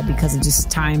artists had because of just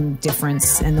time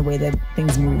difference and the way that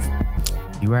things move.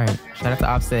 You're right. Shout out to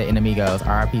Offset and Amigos.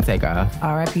 R.I.P. Takeoff.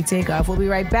 R.I.P. Takeoff. We'll be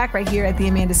right back right here at the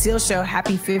Amanda Seales Show.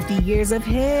 Happy 50 years of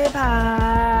hip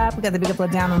hop. We got the Big Up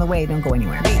Let Down on the way. Don't go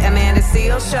anywhere. The Amanda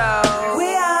Seales Show.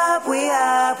 We up, we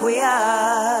up, we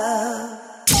up.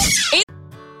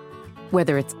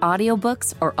 Whether it's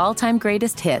audiobooks or all-time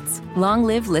greatest hits, long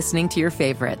live listening to your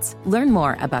favorites. Learn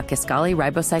more about Kisqali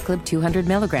Ribociclib 200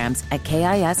 milligrams at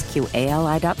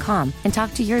KISQALI.com and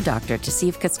talk to your doctor to see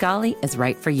if Kisqali is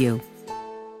right for you.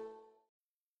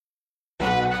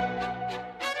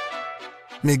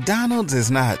 McDonald's is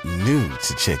not new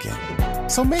to chicken.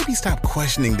 So maybe stop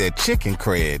questioning their chicken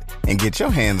cred and get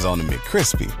your hands on the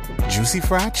McCrispy. Juicy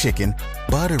fried chicken,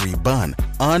 buttery bun,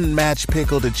 unmatched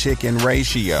pickle to chicken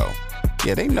ratio.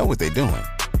 Yeah, they know what they're doing.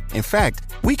 In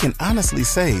fact, we can honestly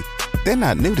say they're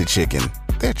not new to chicken.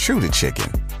 They're true to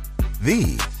chicken. The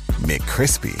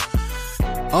McCrispy.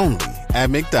 Only at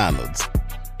McDonald's.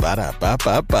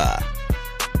 Ba-da-ba-ba-ba.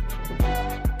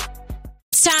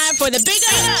 It's time for the Big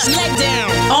Up, Let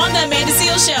Down on the Amanda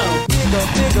Seales Show.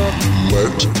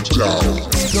 Let down.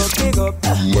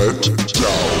 Let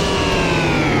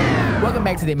down. Welcome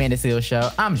back to the Amanda Seales Show.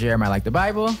 I'm Jeremiah Like the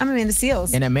Bible. I'm Amanda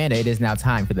Seales. And Amanda, it is now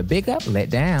time for the Big Up, Let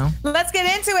Down. Let's get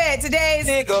into it. Today's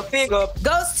Big up.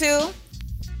 goes to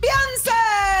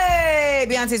Beyonce.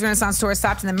 Beyonce's Renaissance tour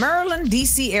stopped in the Maryland,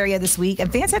 D.C. area this week,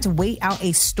 and fans had to wait out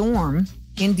a storm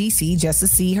in D.C. just to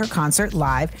see her concert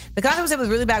live. The concert was hit with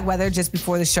really bad weather just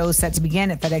before the show was set to begin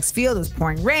at FedEx Field. It was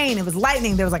pouring rain. It was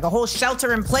lightning. There was like a whole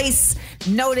shelter-in-place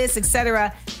notice,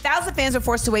 etc. Thousands of fans were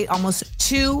forced to wait almost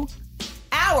 2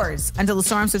 hours until the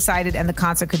storm subsided and the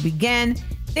concert could begin.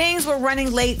 Things were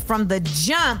running late from the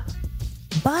jump,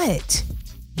 but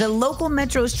the local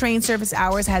Metro's train service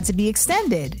hours had to be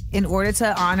extended in order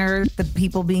to honor the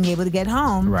people being able to get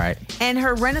home. Right. And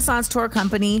her Renaissance tour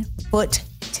company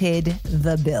footed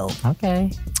the bill.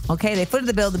 Okay, they footed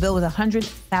the bill. The bill was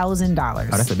 $100,000.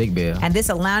 Oh, that's a big bill. And this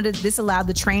allowed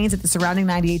the trains at the surrounding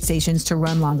 98 stations to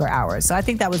run longer hours. So I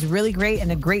think that was really great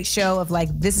and a great show of like,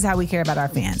 this is how we care about our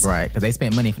fans. Right, because they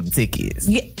spent money from tickets.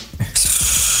 Yeah.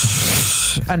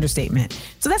 Understatement.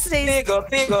 So that's today's Big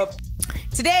up.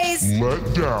 Today's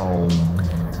Let Down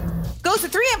goes to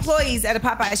 3 employees at a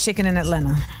Popeye's Chicken in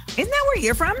Atlanta. Isn't that where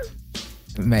you're from?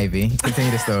 Maybe.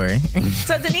 Continue the story.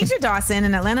 So Denisha Dawson,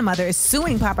 an Atlanta mother, is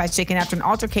suing Popeye's Chicken after an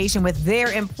altercation with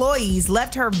their employees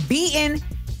left her beaten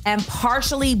and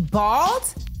partially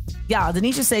bald. Y'all,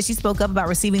 Denisha says she spoke up about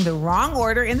receiving the wrong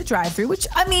order in the drive-thru, which,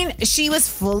 I mean, she was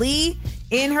fully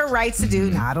in her rights to do.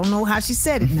 Now, I don't know how she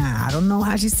said it.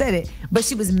 But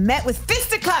she was met with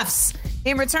fisticuffs.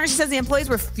 In return, she says the employees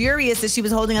were furious that she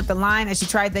was holding up the line as she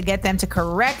tried to get them to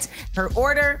correct her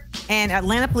order. And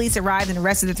Atlanta police arrived and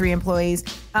arrested the 3 employees,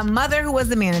 a mother who was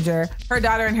the manager, her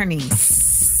daughter, and her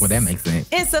niece. Well, that makes sense.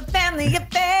 It's a family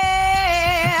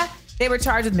affair. They were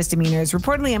charged with misdemeanors.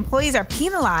 Reportedly, employees are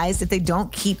penalized if they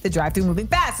don't keep the drive-thru moving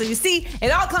fast. So you see, it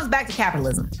all comes back to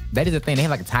capitalism. That is the thing. They have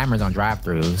like timers on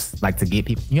drive-thrus, like to get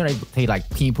people. You know, they tell you like,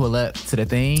 can you pull up to the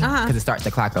thing? Because it starts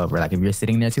the clock over. Like if you're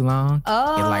sitting there too long, it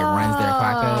like runs their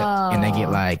clock up, and they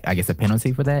get like, I guess, a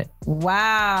penalty for that.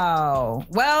 Wow.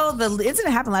 Well, the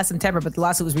incident happened last September, but the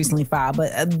lawsuit was recently filed.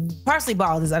 But partially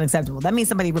bald is unacceptable. That means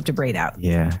somebody ripped a braid out.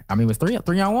 Yeah, I mean, it was three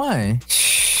on one.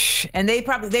 And they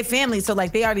family, so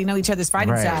like they already know each other's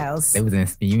fighting styles. They was in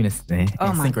unison.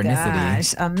 Oh my synchronicity.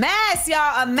 Gosh, a mess,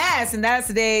 y'all, a mess. And that's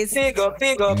today's Big up.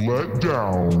 Let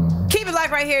Down. Keep it locked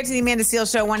right here to the Amanda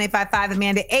Seales Show,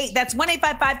 1-855-AMANDA-8. That's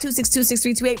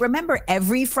 1-855-262-6328. Remember,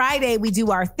 every Friday we do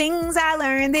our Things I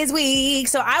Learned This Week.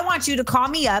 So I want you to call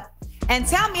me up and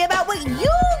tell me about what you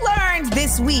learned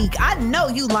this week. I know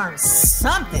you learned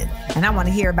something, and I want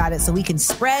to hear about it so we can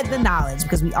spread the knowledge,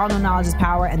 because we all know knowledge is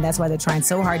power, and that's why they're trying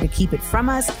so hard to keep it from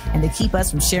us and to keep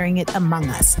us from sharing it among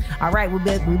us. All right, we'll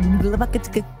be right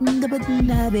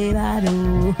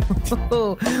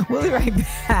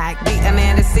back. The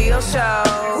Amanda Seales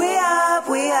Show. We up.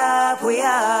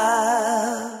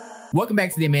 Welcome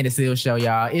back to the Amanda Seales Show,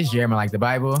 y'all. It's Jeremiah Like the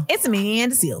Bible. It's me,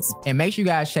 Amanda Seales. And make sure you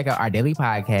guys check out our daily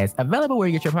podcast, available where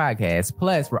you get your podcasts.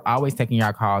 Plus, we're always taking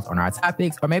your calls on our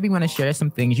topics, or maybe you want to share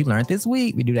some things you learned this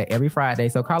week. We do that every Friday,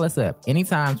 so call us up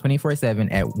anytime,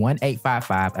 24/7 at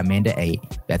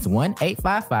 1-855-AMANDA-8. That's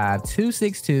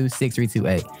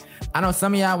 1-855-262-6328. I know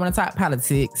some of y'all want to talk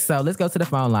politics, so let's go to the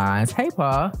phone lines. Hey,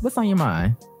 Paul, what's on your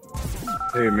mind?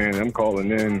 Hey, man, I'm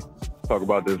calling in to talk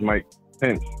about this Mike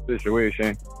Pence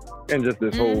situation. And just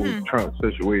this whole Trump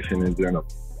situation in general.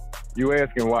 You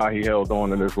asking why he held on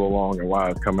to this so long and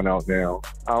why it's coming out now.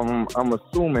 I'm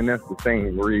assuming that's the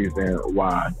same reason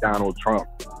why Donald Trump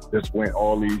just went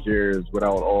all these years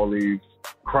without all these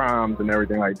crimes and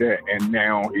everything like that. And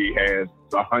now he has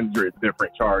 100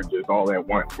 different charges all at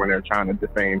once when they're trying to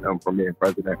defame him from being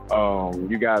president.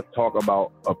 You guys talk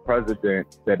about a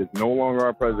president that is no longer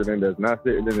our president, that's not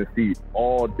sitting in the seat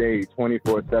all day,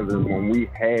 24/7, when we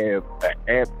have an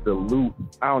absolute,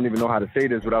 I don't even know how to say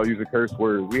this without using curse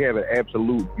words, we have an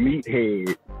absolute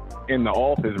meathead in the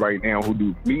office right now who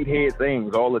do meathead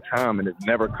things all the time and it's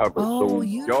never covered. So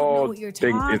y'all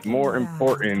think it's more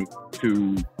important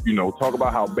to, talk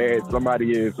about how bad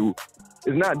somebody is who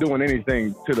is not doing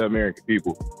anything to the American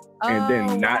people, and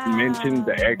then not mention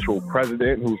the actual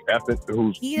president who's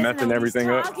messing everything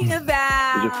up. It's just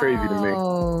crazy to me.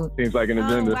 Seems like an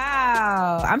agenda.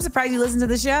 Wow. I'm surprised you listen to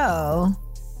the show.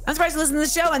 I'm surprised you listen to the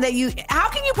show and that how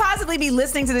can you possibly be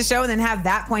listening to the show and then have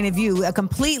that point of view, a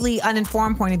completely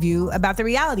uninformed point of view about the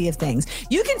reality of things?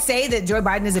 You can say that Joe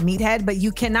Biden is a meathead, but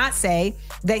you cannot say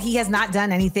that he has not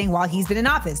done anything while he's been in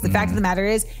office. The fact of the matter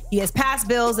is he has passed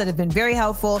bills that have been very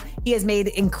helpful. He has made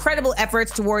incredible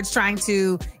efforts towards trying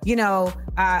to,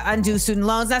 undo student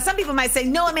loans. Now, some people might say,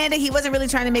 no, Amanda, he wasn't really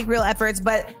trying to make real efforts,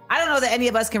 but I don't know that any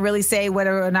of us can really say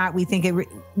whether or not we think it.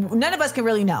 None of us can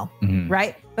really know,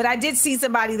 right? But I did see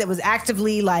somebody that was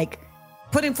actively like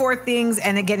putting forth things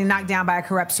and then getting knocked down by a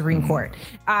corrupt Supreme Court.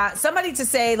 Somebody to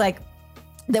say like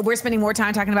that we're spending more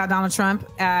time talking about Donald Trump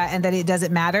and that it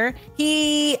doesn't matter.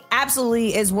 He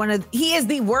absolutely is he is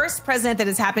the worst president that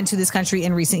has happened to this country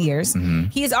in recent years.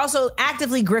 He is also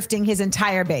actively grifting his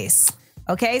entire base.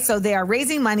 Okay, so they are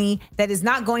raising money that is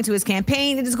not going to his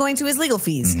campaign. It is going to his legal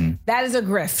fees. That is a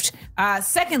grift.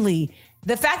 Secondly,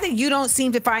 the fact that you don't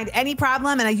seem to find any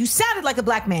problem, and you sounded like a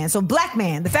black man. So black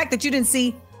man, the fact that you didn't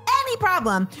see any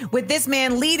problem with this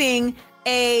man leading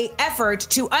a effort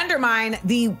to undermine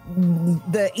the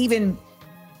even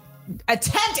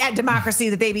attempt at democracy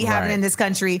that they be having in this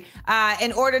country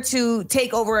in order to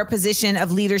take over a position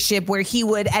of leadership where he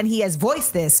would, and he has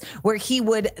voiced this, where he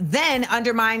would then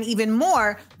undermine even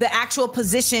more the actual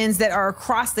positions that are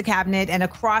across the cabinet and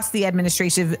across the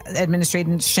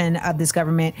administration of this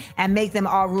government and make them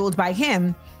all ruled by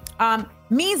him,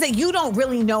 means that you don't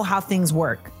really know how things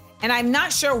work. And I'm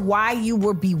not sure why you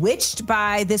were bewitched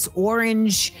by this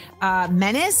orange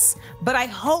menace, but I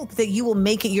hope that you will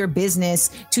make it your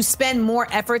business to spend more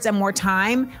efforts and more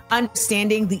time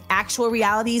understanding the actual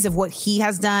realities of what he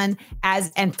has done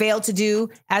and failed to do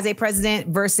as a president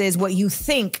versus what you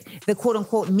think the quote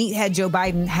unquote meathead Joe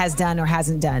Biden has done or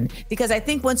hasn't done. Because I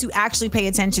think once you actually pay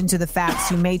attention to the facts,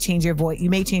 you may change your voice,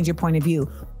 you may change your point of view,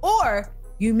 or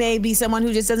you may be someone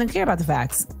who just doesn't care about the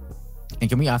facts. And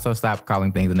can we also stop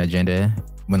calling things an agenda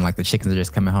when like the chickens are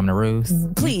just coming home to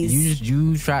roost? Please.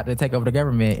 You tried to take over the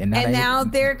government and now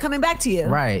they're coming back to you.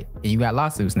 Right. And you got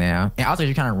lawsuits now. And also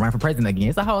you're trying to run for president again.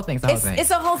 It's a whole thing. It's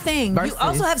a whole thing. You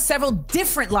also have several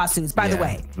different lawsuits, by the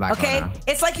way. Okay.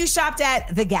 It's like you shopped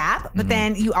at The Gap, but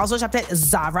then you also shopped at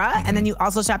Zara, and then you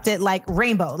also shopped at like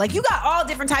Rainbow. Like you got all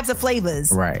different types of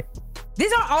flavors. Right.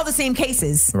 These aren't all the same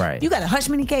cases. Right. You got a hush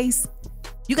money case.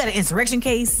 You got an insurrection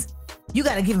case. You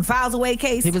got to give him files away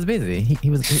case. He was busy. He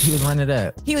was running it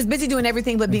up. He was busy doing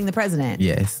everything but being the president.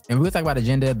 Yes. And we were talking about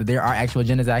agenda, but there are actual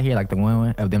agendas out here, like the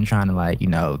one of them trying to like,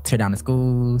 tear down the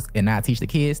schools and not teach the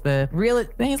kids stuff. Real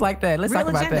things like that. Let's talk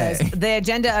about that. The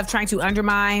agenda of trying to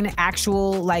undermine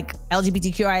actual like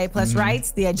LGBTQIA plus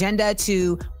rights. The agenda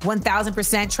to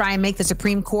 1000% try and make the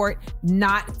Supreme Court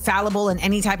not fallible in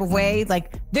any type of way.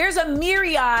 Like there's a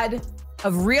myriad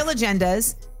of real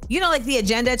agendas. Like the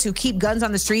agenda to keep guns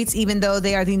on the streets, even though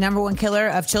they are the number one killer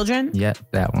of children. Yep,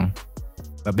 that one.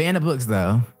 But ban the books,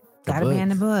 though. Gotta ban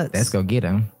the books. Let's go get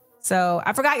them. So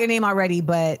I forgot your name already,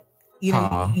 but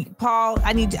Paul.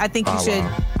 I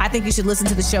think you should listen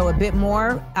to the show a bit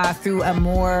more through a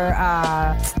more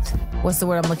what's the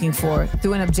word I'm looking for?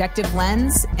 Through an objective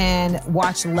lens and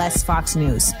watch less Fox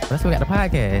News. That's why we got the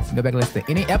podcast. Go back and listen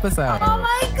to any episode. Oh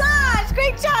my gosh.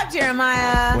 Great job,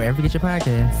 Jeremiah. Wherever you get your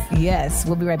podcast. Yes.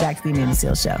 We'll be right back to the Amanda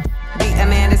Seales Show. The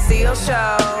Amanda Seales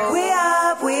Show. We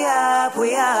up, we up,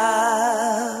 we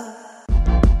up.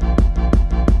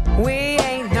 We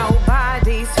ain't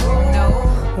nobody's fool.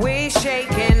 No. We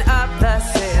shaking up the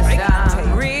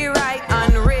system. Rewrite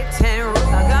unwritten rules.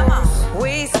 Come on.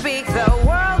 We speak the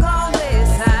world gon'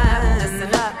 listen.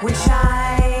 Listen up. We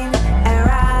shine and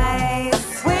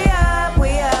rise. We up,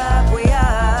 we up, we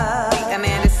up. The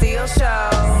Amanda Seales Show.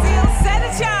 Seales said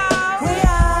it, y'all. We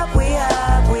up, we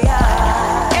up, we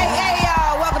up. Hey,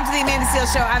 y'all. Welcome to the Amanda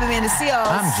Seales Show. I'm Amanda Seales.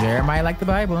 I'm Jeremiah like the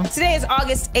Bible. Today is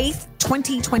August 8th,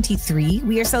 2023.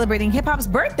 We are celebrating hip hop's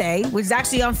birthday, which is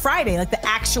actually on Friday, like the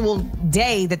actual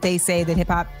day that they say that hip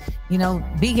hop,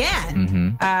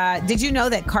 began. Did you know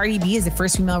that Cardi B is the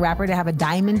first female rapper to have a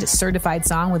diamond certified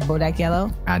song with Bodak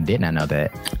Yellow? I did not know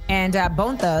that. And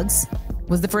Bone Thugs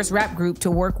was the first rap group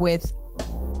to work with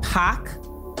Pac,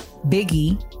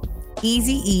 Biggie,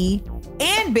 Eazy-E,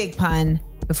 and Big Pun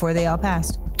before they all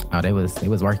passed. Oh, they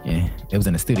was working. It was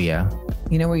in the studio.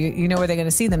 You know where they're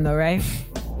gonna see them though, right?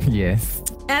 Yes.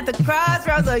 At the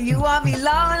crossroads, oh, you want me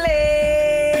lonely.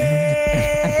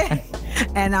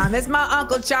 And I miss my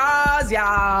Uncle Charles,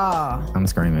 y'all. I'm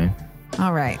screaming.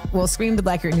 All right. Well, scream the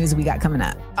Black Girl News we got coming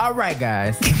up. All right,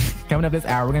 guys. Coming up this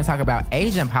hour, we're going to talk about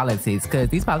Asian politics because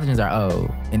these politicians are old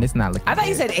and it's not looking I thought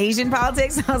you said Asian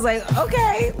politics. I was like,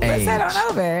 okay, let's head on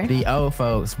over. The old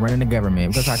folks running the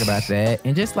government. We're going to talk about that.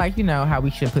 And just like, how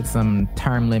we should put some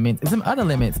term limits and some other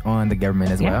limits on the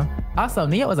government as well. Also,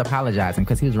 Neo was apologizing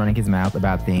because he was running his mouth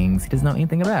about things he doesn't know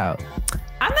anything about.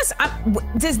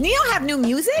 Does Neo have new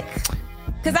music?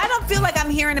 Because I don't feel like I'm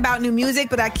hearing about new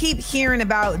music, but I keep hearing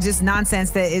about just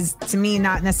nonsense that is, to me,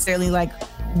 not necessarily like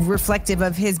reflective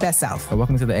of his best self. So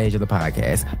welcome to the age of the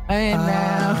podcast. And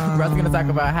now we're also going to talk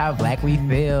about how Black we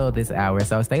feel this hour.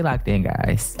 So stay locked in,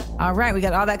 guys. All right. We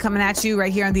got all that coming at you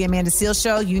right here on the Amanda Seales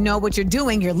Show. You know what you're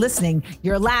doing. You're listening.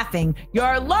 You're laughing.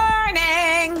 You're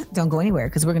learning. Don't go anywhere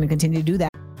because we're going to continue to do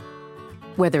that.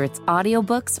 Whether it's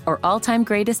audiobooks or all-time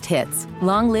greatest hits,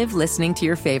 long live listening to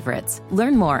your favorites.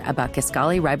 Learn more about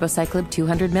Kisqali Ribociclib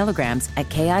 200 milligrams at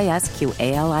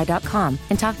KISQALI.com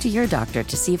and talk to your doctor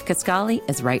to see if Kisqali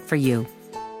is right for you.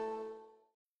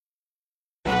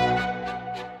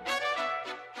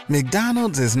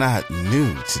 McDonald's is not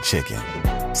new to chicken.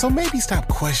 So maybe stop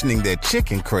questioning their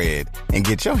chicken cred and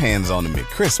get your hands on the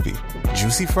McCrispy.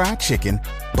 Juicy fried chicken,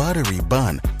 buttery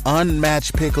bun,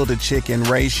 unmatched pickle to chicken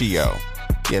ratio.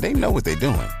 Yeah, they know what they're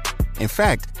doing. In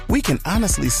fact, we can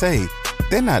honestly say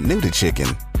they're not new to chicken.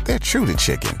 They're true to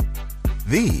chicken.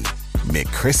 The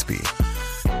McCrispy.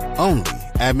 Only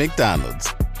at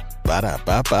McDonald's.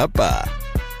 Ba-da-ba-ba-ba.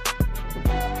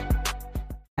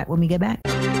 When we get back.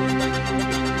 Blaggery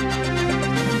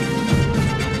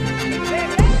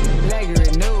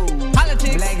news.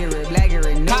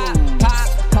 Pop,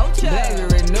 culture.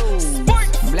 Blaggery news.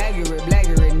 Sports.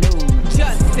 Blaggery news.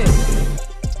 Justice.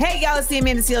 Hey, y'all, it's the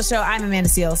Amanda Seales Show. I'm Amanda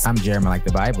Seales. I'm Jeremy like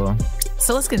the Bible.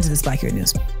 So let's get into this Black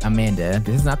news. Amanda,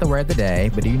 this is not the word of the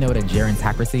day, but do you know what a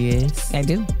gerontocracy is? I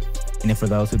do. And for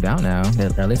those who don't know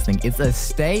that are listening, it's a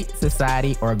state,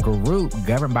 society, or group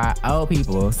governed by old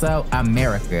people. So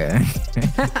America.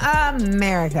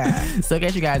 America. So I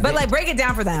guess you guys... But like break it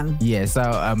down for them. Yeah, so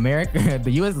America, the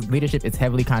U.S. leadership is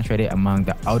heavily concentrated among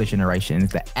the older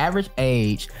generations. The average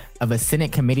age of a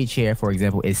Senate committee chair, for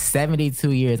example, is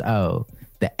 72 years old.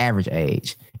 The average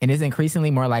age. And it's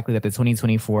increasingly more likely that the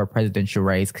 2024 presidential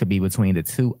race could be between the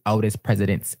two oldest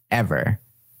presidents ever.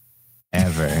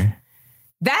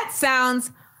 That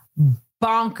sounds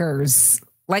bonkers.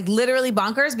 Like literally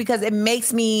bonkers, because it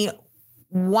makes me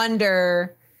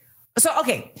wonder. So,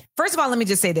 okay, first of all, let me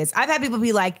just say this. I've had people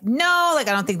be like, no, like,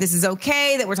 I don't think this is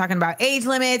okay that we're talking about age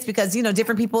limits because, you know,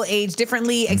 different people age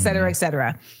differently, et cetera, et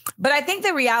cetera. But I think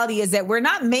the reality is that we're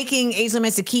not making age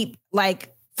limits to keep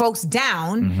like folks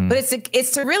down, but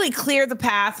it's to really clear the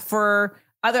path for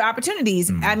other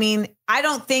opportunities. I mean, I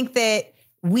don't think that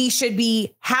we should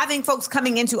be having folks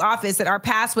coming into office that are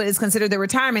past what is considered the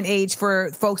retirement age for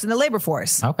folks in the labor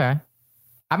force. Okay.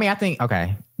 I mean, I think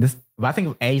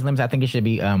age limits, I think it should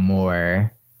be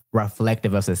more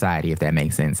reflective of society, if that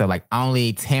makes sense. So like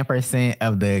only 10%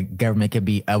 of the government could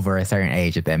be over a certain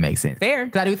age, if that makes sense. Fair.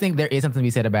 Because I do think there is something to be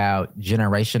said about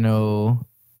generational,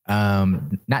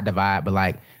 not divide, but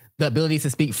like the ability to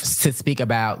speak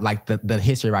about like the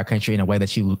history of our country in a way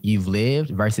that you've lived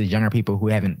versus younger people who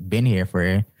haven't been here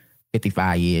for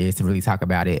 55 years to really talk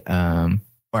about it or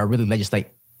really legislate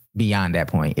beyond that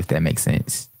point, if that makes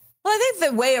sense. Well, I think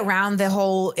the way around the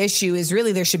whole issue is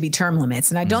really there should be term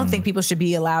limits. And I don't think people should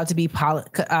be allowed to be career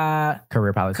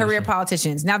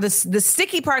politicians. Now, the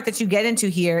sticky part that you get into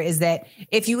here is that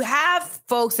if you have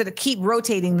folks that keep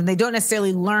rotating, then they don't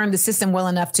necessarily learn the system well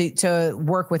enough to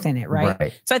work within it,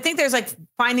 right? So I think there's like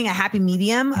finding a happy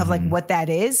medium of like what that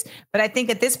is. But I think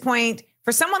at this point,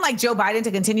 for someone like Joe Biden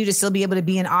to continue to still be able to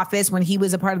be in office when he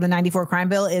was a part of the 94 crime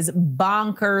bill is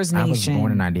bonkers nation. I was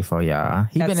born in 94, y'all.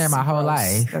 He's been there my whole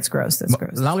life. That's gross. That's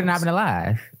gross. Longer than I've been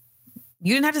alive.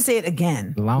 You didn't have to say it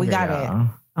again. Longer, we got y'all. it.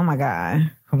 Oh my God.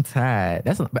 I'm tired.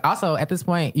 But also at this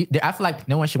point, I feel like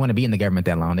no one should want to be in the government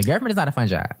that long. The government is not a fun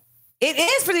job. It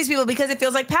is for these people because it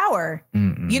feels like power.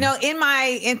 You know, in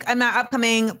my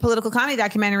upcoming political comedy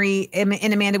documentary,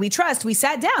 in Amanda We Trust, we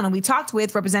sat down and we talked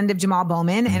with Representative Jamal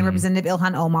Bowman and Representative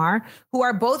Ilhan Omar, who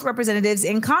are both representatives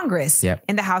in Congress,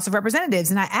 in the House of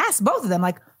Representatives. And I asked both of them,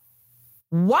 like,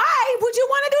 why would you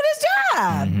want to do this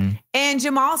job? And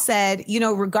Jamal said, you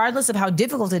know, regardless of how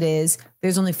difficult it is,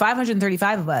 there's only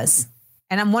 535 of us.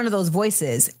 And I'm one of those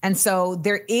voices. And so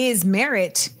there is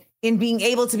merit in being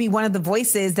able to be one of the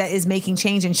voices that is making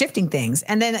change and shifting things.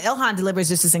 And then Ilhan delivers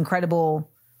just this incredible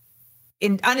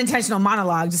unintentional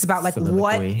monologue just about like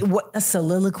what a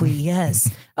soliloquy, yes,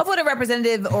 of what a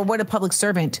representative or what a public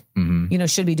servant, you know,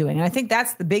 should be doing. And I think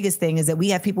that's the biggest thing is that we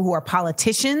have people who are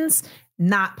politicians,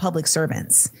 not public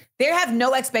servants. They have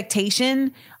no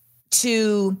expectation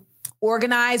to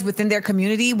organize within their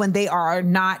community when they are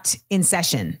not in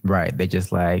session. Right. They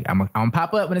just like, I'm gonna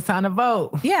pop up when it's time to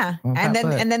vote. Yeah. And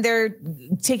then they're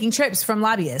taking trips from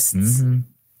lobbyists.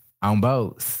 On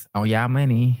boats. On y'all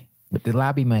money. With the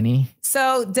lobby money.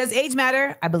 So does age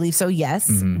matter? I believe so, yes.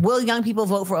 Will young people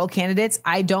vote for old candidates?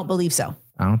 I don't believe so.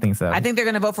 I don't think so. I think they're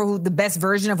going to vote for the best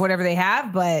version of whatever they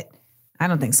have, but I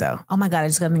don't think so. Oh my God, I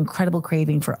just got an incredible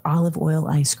craving for olive oil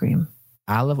ice cream.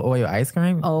 Olive oil ice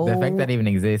cream? Oh, the fact that even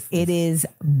exists. It is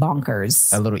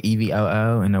bonkers. A little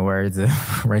EVOO in the words of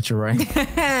Rachel Ray.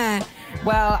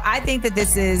 Well, I think that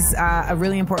this is a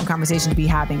really important conversation to be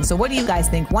having. So what do you guys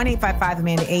think?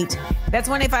 1-855-AMANDA-8. That's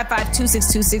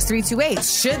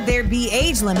 1-855-262-6328. Should there be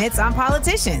age limits on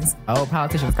politicians? Oh,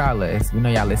 politicians, call us. We know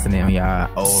y'all listening on y'all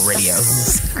old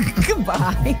radios.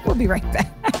 Goodbye. We'll be right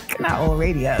back. Not old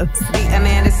radios. The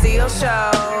Amanda Seal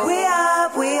Show. We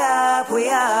up, we up, we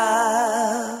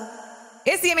up.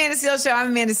 It's the Amanda Seals Show. I'm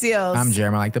Amanda Seals. I'm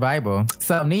Jeremy Like the Bible.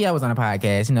 So Neo was on a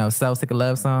podcast, so sick of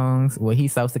love songs. Well,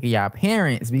 he's so sick of y'all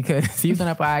parents because he was on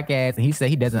a podcast and he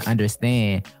said he doesn't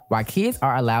understand why kids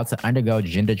are allowed to undergo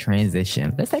gender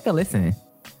transition. Let's take a listen.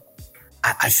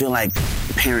 I feel like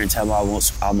parents have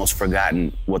almost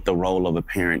forgotten what the role of a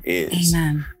parent is.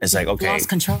 Amen. It's like, okay, Lost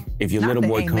control. If your little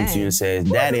boy comes to you and says,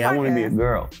 Daddy, I want to be a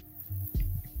girl.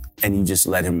 And you just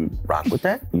let him rock with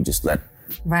that. You just let...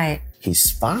 Right. He's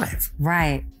 5.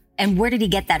 Right. And where did he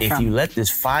get that if from? If you let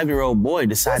this 5-year-old boy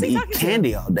decide to eat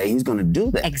candy all day, he's going to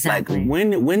do that. Exactly.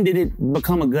 Like, when did it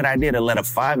become a good idea to let a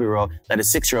 5-year-old, let a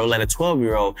 6-year-old, let a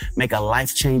 12-year-old make a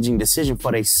life-changing decision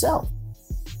for themselves?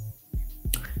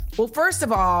 Well, first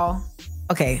of all,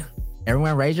 okay.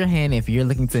 Everyone raise your hand if you're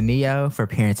looking to Neo for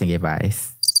parenting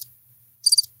advice.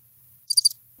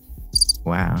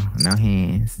 Wow. No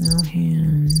hands. No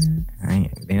hands.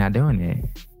 They're not doing it.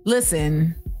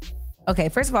 Listen. Okay,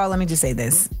 first of all, let me just say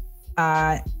this.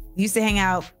 Used to hang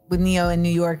out with Neo in New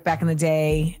York back in the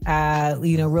day.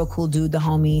 Real cool dude, the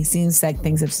homie. Seems like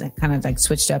things have kind of like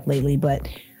switched up lately. But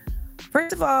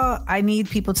first of all, I need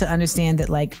people to understand that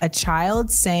like a child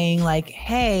saying like,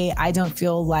 hey, I don't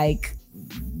feel like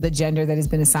the gender that has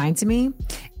been assigned to me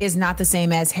is not the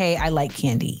same as, hey, I like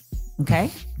candy.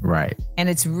 Okay? Right. And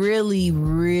it's really,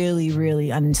 really,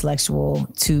 really unintellectual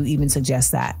to even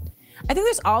suggest that. I think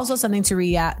there's also something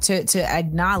to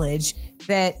acknowledge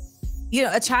that,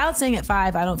 a child saying at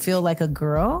 5, I don't feel like a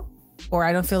girl or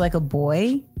I don't feel like a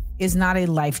boy is not a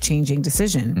life-changing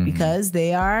decision because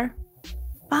they are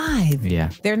 5. Yeah.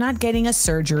 They're not getting a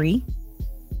surgery.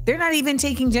 They're not even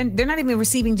they're not even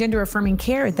receiving gender-affirming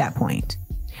care at that point.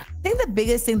 I think the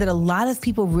biggest thing that a lot of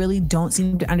people really don't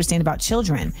seem to understand about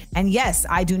children, and yes,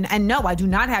 I do, and no, I do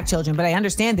not have children, but I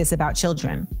understand this about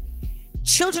children.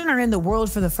 Children are in the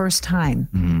world for the first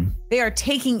time. They are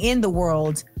taking in the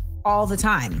world all the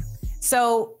time.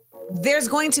 So there's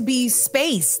going to be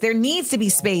space. There needs to be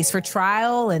space for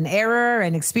trial and error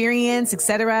and experience,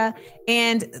 etc.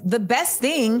 And the best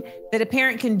thing that a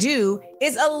parent can do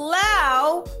is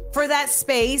allow for that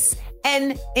space.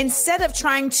 And instead of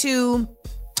trying to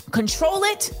control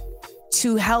it,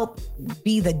 to help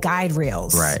be the guide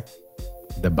rails. Right.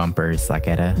 The bumpers, like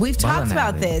at a We've talked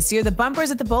about alley. This. You're the bumpers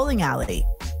at the bowling alley,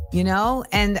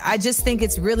 and I just think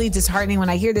it's really disheartening when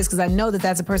I hear this because I know that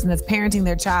that's a person that's parenting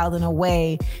their child in a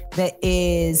way that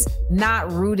is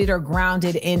not rooted or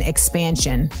grounded in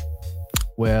expansion.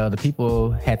 Well, the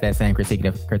people had that same critique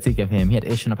of him. He had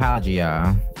to issue an apology,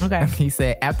 y'all. Okay. He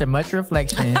said, after much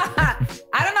reflection...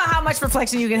 I don't know how much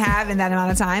reflection you can have in that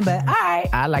amount of time, but all right.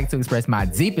 I'd like to express my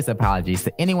deepest apologies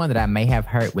to anyone that I may have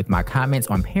hurt with my comments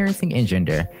on parenting and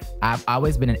gender. I've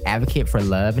always been an advocate for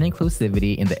love and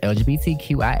inclusivity in the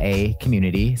LGBTQIA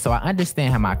community, so I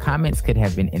understand how my comments could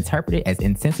have been interpreted as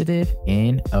insensitive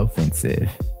and offensive.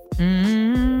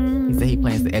 He said he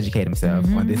plans to educate himself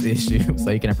on this issue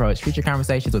so he can approach future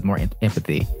conversations with more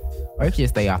empathy. Or if you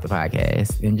just stay off the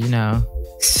podcast and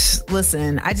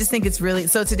Listen, I just think it's really...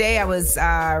 So today I was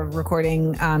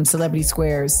recording Celebrity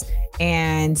Squares,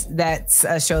 and that's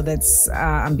a show that's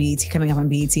on BET, coming up on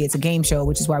BET. It's a game show,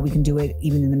 which is why we can do it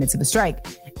even in the midst of a strike.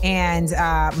 And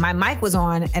my mic was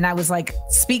on, and I was like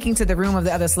speaking to the room of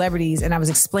the other celebrities, and I was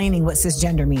explaining what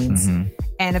cisgender means.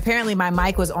 And apparently my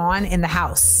mic was on in the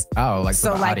house. Oh, like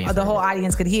so like the whole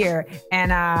audience could hear.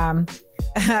 And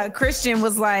Christian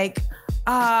was like,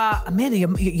 Amanda,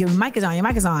 your mic is on. Your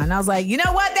mic is on. And I was like, you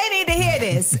know what? They need to hear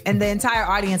this. And the entire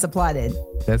audience applauded.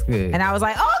 That's good. And I was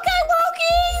like, okay,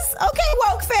 wokies. Okay,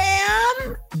 woke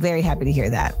fam. Very happy to hear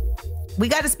that. We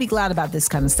got to speak loud about this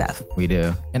kind of stuff. We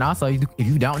do. And also, if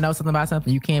you don't know something about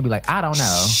something, you can be like, I don't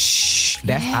know.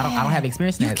 I don't have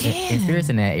experience in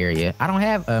that area. I don't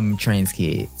have trans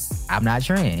kids. I'm not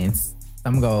trans.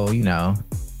 I'm going to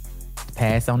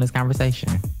pass on this conversation.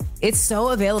 It's so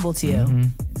available to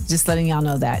you. Just letting y'all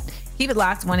know that. Keep it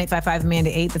locked.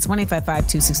 1-855-AMANDA-8. That's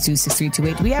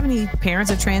 1-855-262-6328. Do we have any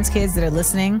parents of trans kids that are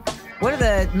listening? What are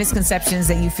the misconceptions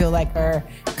that you feel like are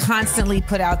constantly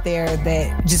put out there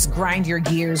that just grind your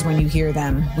gears when you hear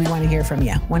them? We want to hear from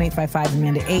you.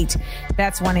 1-855-AMANDA-8.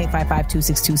 That's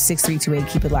 1-855-262-6328.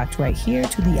 Keep it locked right here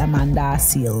to the Amanda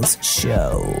Seals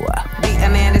Show. The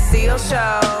Amanda Seals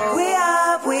Show. We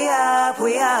up, we up,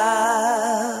 we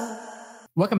up.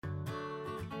 Welcome.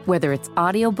 Whether it's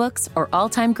audiobooks or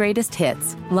all-time greatest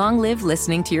hits, long live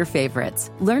listening to your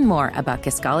favorites. Learn more about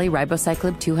Kisqali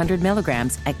Ribociclib 200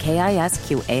 milligrams at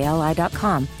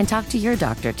KISQALI.com and talk to your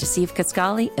doctor to see if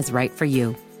Kisqali is right for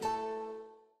you.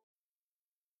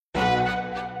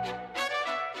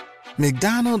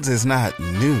 McDonald's is not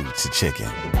new to chicken.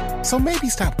 So maybe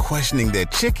stop questioning their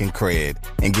chicken cred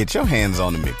and get your hands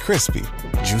on the McCrispy.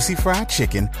 Juicy fried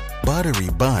chicken,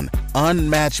 buttery bun,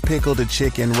 unmatched pickle to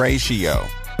chicken ratio.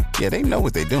 Yeah, they know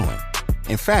what they're doing.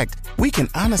 In fact, we can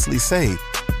honestly say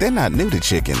they're not new to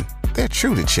chicken. They're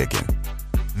true to chicken.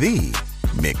 The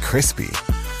McCrispy.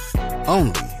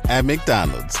 Only at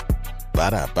McDonald's.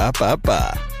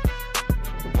 Ba-da-ba-ba-ba.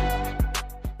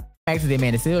 Back to the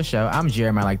Amanda Seals Show. I'm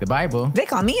Jeremiah Like the Bible. They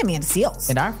call me Amanda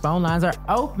Seals. And our phone lines are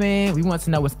open. We want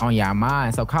to know what's on your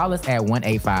mind. So call us at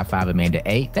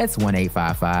 1-855-AMANDA-8. That's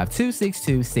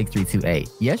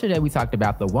 1-855-262-6328. Yesterday, we talked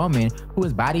about the woman who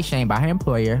was body shamed by her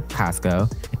employer,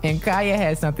 Costco. And Kaya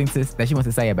has something that she wants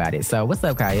to say about it. So what's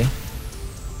up, Kaya?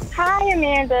 Hi,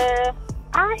 Amanda.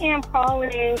 I am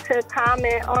calling to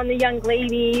comment on the young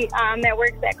lady that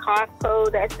works at Costco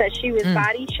that said she was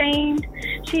body shamed.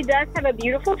 She does have a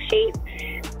beautiful shape.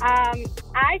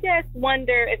 I just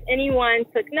wonder if anyone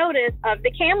took notice of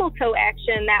the camel toe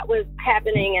action that was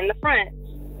happening in the front.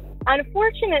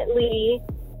 Unfortunately,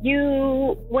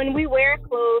 when we wear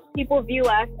clothes, people view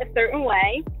us a certain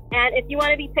way. And if you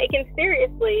want to be taken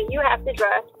seriously, you have to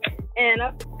dress in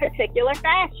a particular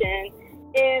fashion.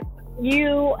 If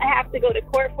you have to go to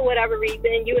court for whatever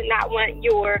reason, you would not want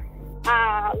your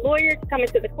lawyer to come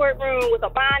into the courtroom with a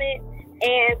bonnet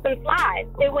and some slides.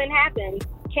 It wouldn't happen.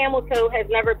 Camel toe has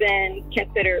never been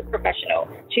considered professional.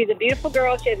 She's a beautiful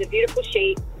girl. She has a beautiful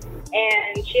shape,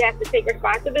 and she has to take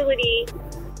responsibility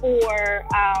for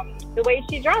the way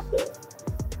she dresses.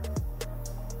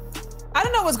 I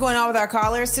don't know what's going on with our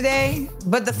callers today,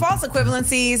 but the false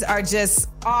equivalencies are just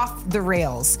off the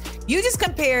rails. You just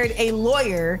compared a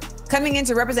lawyer coming in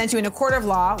to represent you in a court of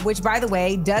law, which, by the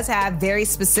way, does have very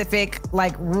specific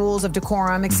like rules of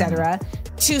decorum, etc.,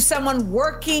 to someone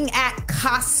working at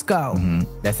Costco.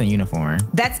 That's in uniform.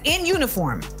 That's in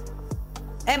uniform.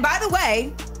 And by the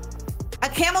way, a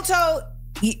camel toe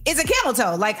is a camel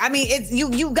toe. Like, I mean, it's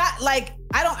you got like,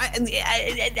 I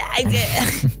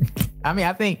mean,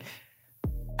 I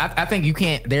think you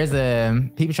can't.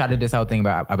 People try to do this whole thing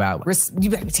about you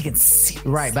better be taken serious,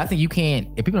 right? But I think you can't.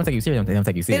 If people don't take you serious, they don't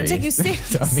take you serious. They don't take you serious.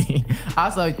 So, I mean,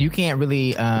 also you can't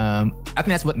really. I think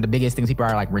that's what the biggest things people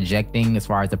are like rejecting as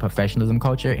far as the professionalism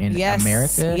culture in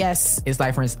America. Yes, it's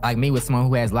like, for instance, like me with someone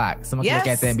who has locks. Someone can look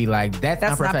at that and be like, "That's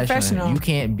unprofessional. Not professional. You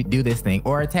can't do this thing."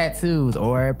 Or tattoos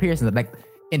or piercings. Like,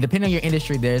 and depending on your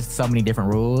industry, there's so many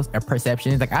different rules or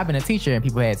perceptions. Like, I've been a teacher and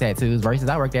people had tattoos versus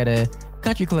I worked at a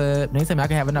country club. And they tell me I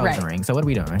can have a nose ring. So what are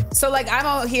we doing? So like, I'm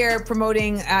out here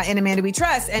promoting In Amanda We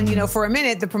Trust. And you know, for a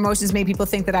minute, the promotions made people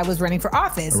think that I was running for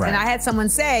office. Right. And I had someone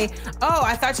say, "Oh,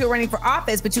 I thought you were running for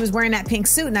office, but you was wearing that pink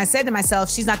suit." And I said to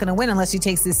myself, she's not going to win unless she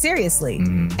takes this seriously.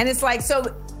 And it's like,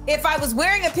 so if I was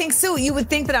wearing a pink suit, you would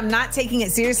think that I'm not taking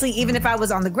it seriously, even if I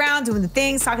was on the ground doing the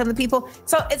things, talking to the people.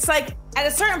 So it's like, at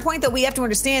a certain point that we have to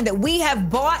understand that we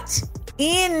have bought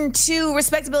into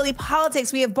respectability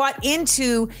politics. We have bought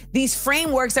into these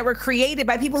frameworks that were created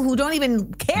by people who don't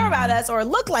even care about us or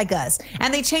look like us.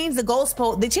 And they change the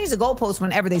goalpost. They change the goalpost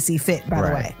whenever they see fit, by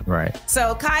the way. Right.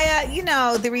 So Kaya, you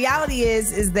know, the reality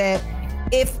is that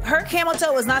if her camel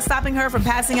toe is not stopping her from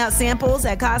passing out samples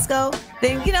at Costco,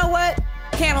 then you know what?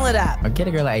 Camel it up. Or get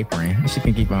a girl an apron. She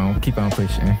can keep on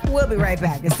pushing. We'll be right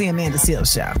back. It's the Amanda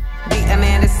Seals Show. The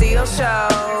Amanda Seals Show.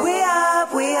 We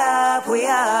up, we up, we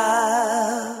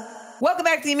up. Welcome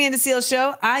back to the Amanda Seals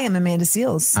Show. I am Amanda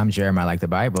Seals. I'm Jeremiah Like the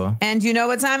Bible. And you know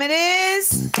what time it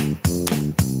is?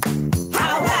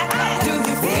 How black do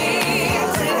you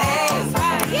feel today?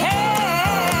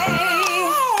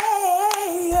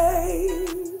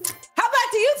 How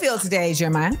black do you feel today,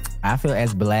 Jeremiah? I feel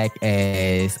as black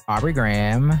as Aubrey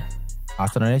Graham,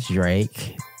 also known as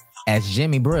Drake, as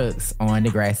Jimmy Brooks on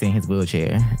Degrassi in his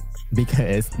wheelchair.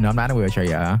 Because, no, I'm not in a wheelchair,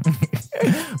 y'all.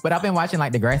 But I've been watching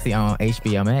like Degrassi on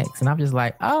HBO Max, and I'm just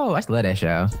like, oh, I just love that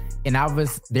show. And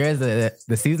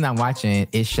the season I'm watching,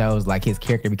 it shows like his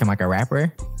character become like a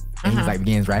rapper. And he's like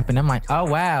begins rapping. I'm like, oh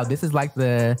wow, this is like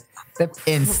the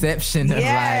inception of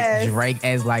like Drake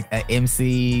as like an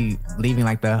MC leaving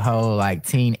like the whole like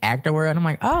teen actor world. I'm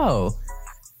like, oh,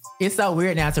 it's so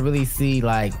weird now to really see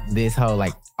like this whole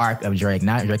like arc of Drake.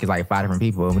 Now Drake is like 5 different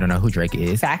people. We don't know who Drake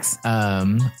is. Facts.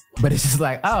 But it's just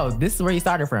like, oh, this is where he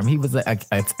started from. He was a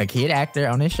kid actor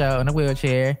on this show in a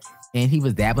wheelchair, and he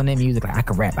was dabbling in music. Like, I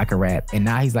could rap. And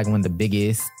now he's like one of the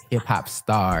biggest hip hop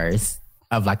stars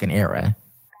of like an era.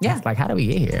 Yeah. It's like, how do we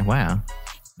get here? Wow.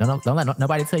 Don't let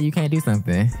nobody tell you can't do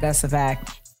something. That's a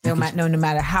fact. No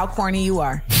matter how corny you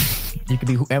are. You can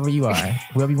be whoever you are,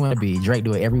 whoever you want to be. Drake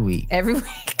do it every week. Every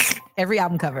week. Every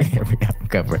album cover. Every album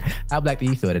cover. How black do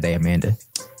you feel today, Amanda?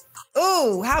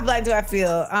 Ooh, how black do I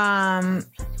feel?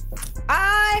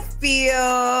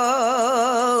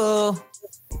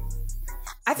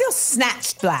 I feel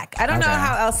snatched black. I don't know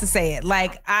how else to say it.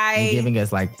 Like You're giving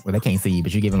us like, well, they can't see you,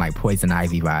 but you're giving like Poison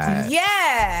Ivy vibes.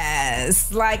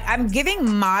 Yes. Like I'm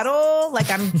giving model, like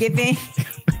I'm giving...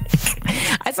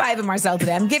 I saw Ivan Marcel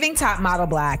today. I'm giving top model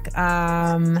black.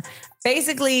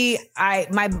 Basically,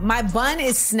 my bun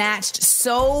is snatched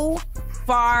so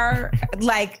far,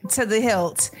 like to the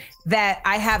hilt, that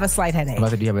I have a slight headache.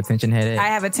 Do you have a tension headache? I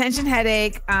have a tension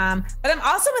headache. But I'm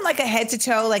also in like a head to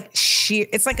toe, like sheer.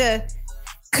 It's like a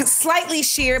slightly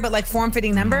sheer, but like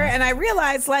form-fitting number. And I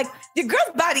realized like your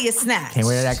girl's body is snatched. Can't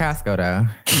wear that at Costco though.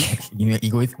 you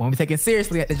won't be taken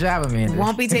seriously at the job, Amanda.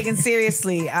 Won't be taken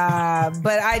seriously.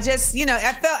 But I just,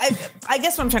 I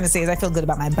guess what I'm trying to say is I feel good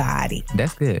about my body.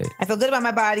 That's good. I feel good about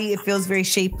my body. It feels very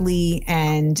shapely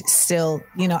and still,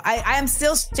 I am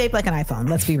still shaped like an iPhone.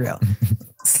 Let's be real.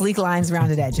 Sleek lines,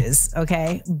 rounded edges.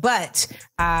 Okay. But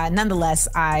nonetheless,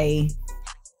 I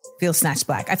feel snatched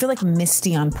black. I feel like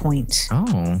Misty on point.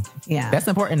 Oh. Yeah. That's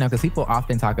important though, because people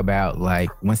often talk about like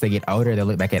once they get older, they'll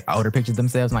look back at older pictures of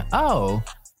themselves and like, oh,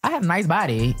 I have a nice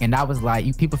body. And I was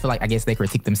like, people feel like, I guess they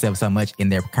critique themselves so much in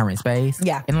their current space.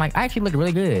 Yeah. And like, I actually look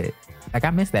really good. Like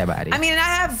I miss that body. I mean, I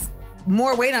have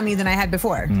more weight on me than I had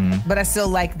before, but I still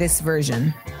like this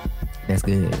version. That's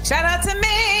good. Shout out to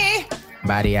me.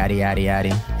 Body, yaddy, yaddy,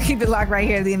 yaddy. Keep it locked right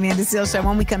here at the Amanda Seales Show.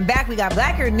 When we come back, we got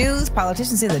Blacker news.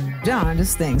 Politicians say the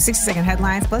darndest thing. 60-second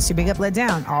headlines, plus your big up, let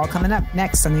down. All coming up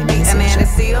next on the Amanda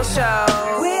Seales Show.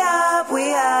 We up,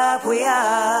 we up, we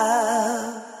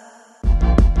up.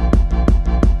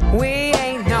 We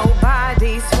ain't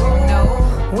nobody's fool.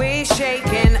 No. We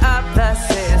shaking up the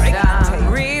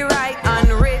system. Rewrite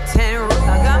unwritten rules.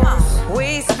 Come on.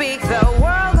 We speak, the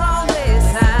world gon'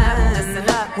 listen. Listen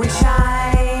up. We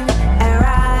shine and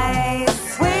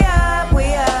rise. We up,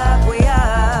 we up, we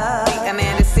up. The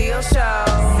Amanda Seales Show.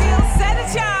 Seales said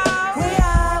it, y'all. We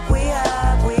up, we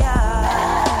up, we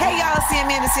up. Hey, y'all, it's the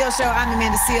Amanda Seales Show. I'm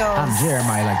Amanda Seales. I'm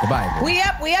Jeremiah, like the Bible. We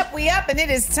up, we up, we up, and it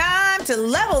is time to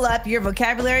level up your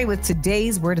vocabulary with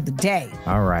today's word of the day.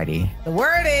 Alrighty. The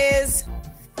word is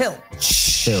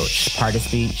filch. Filch. Part of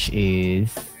speech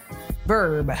is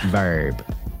verb.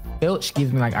 Filch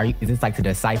gives me like, is this like to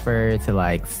decipher,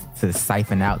 to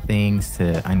siphon out things,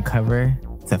 to uncover,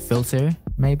 to filter,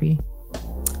 maybe?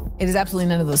 It is absolutely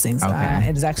none of those things. Okay.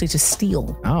 It is actually to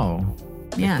steal. Oh.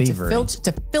 Yeah,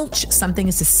 to filch something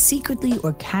is to secretly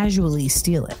or casually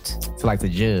steal it. So like to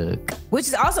jug. Which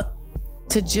is also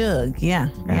to jug. Yeah.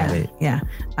 Got it. Yeah.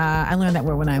 I learned that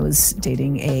word when I was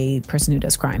dating a person who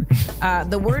does crime.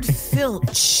 The word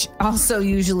filch also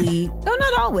usually, though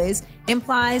not always,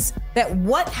 implies that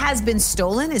what has been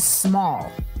stolen is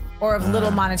small or of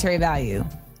little monetary value.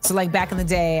 So like back in the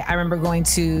day, I remember going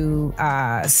to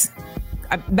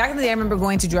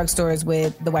drugstores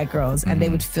with the white girls, and they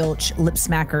would filch Lip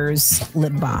Smacker's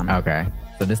lip balm. Okay.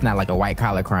 So this is not like a white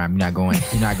collar crime. You're not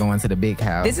going to the big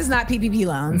house. This is not PPP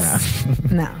loans.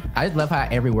 No. I just love how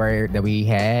every word that we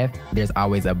have, there's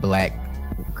always a black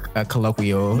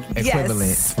colloquial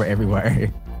equivalent for every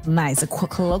word. Nice. A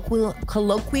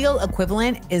colloquial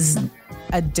equivalent is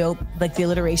a dope, like the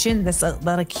alliteration. That's a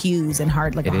lot of Q's and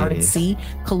hard, like a hard C.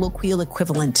 Colloquial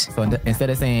equivalent. So instead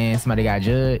of saying somebody got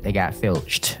judged, they got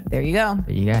filched. There you go.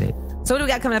 You got it. So what do we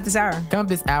got coming up this hour? Coming up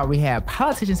this hour, we have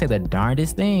politicians say the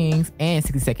darndest things and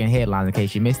 60-second headlines in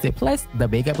case you missed it. Plus, the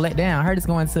big up let down. Heard it's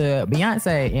going to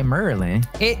Beyonce in Maryland.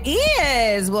 It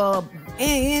is. Well,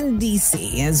 in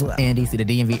D.C. as well. In D.C., the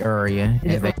DMV area.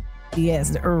 Yes,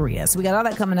 the area. So we got all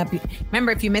that coming up.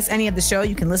 Remember, if you miss any of the show,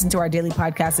 you can listen to our daily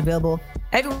podcast available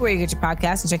everywhere you get your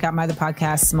podcasts, and check out my other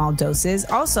podcast, Small Doses.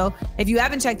 Also, if you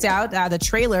haven't checked out the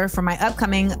trailer for my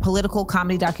upcoming political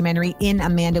comedy documentary, In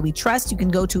Amanda We Trust, you can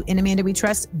go to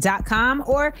inamandawetrust.com,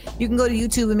 or you can go to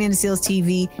YouTube, Amanda Seales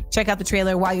TV. Check out the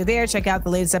trailer. While you're there, check out the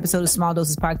latest episode of Small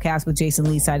Doses Podcast with Jason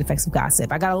Lee, Side Effects of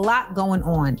Gossip. I got a lot going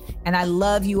on, and I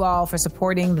love you all for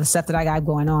supporting the stuff that I got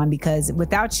going on, because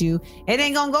without you, it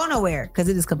ain't gonna go nowhere. nowhere because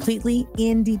it is completely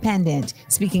independent.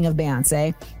 Speaking of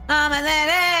Beyonce.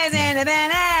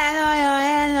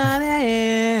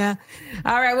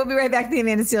 All right, we'll be right back to the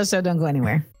Amanda Seales Show. Don't go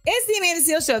anywhere. It's the Amanda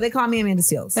Seales Show. They call me Amanda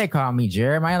Seales. They call me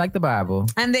Jeremiah like the Bible.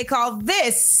 And they call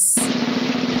this...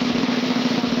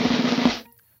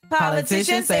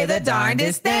 Politicians say the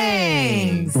darndest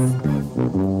things.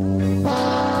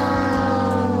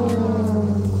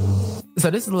 So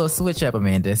this is a little switch up,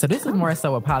 Amanda. So this is more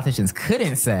so what politicians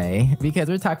couldn't say, because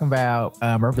we're talking about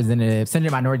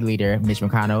Senator Minority Leader Mitch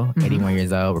McConnell, 81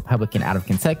 years old, Republican out of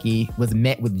Kentucky, was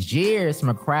met with jeers from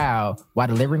a crowd while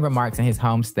delivering remarks in his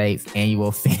home state's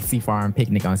annual Fancy Farm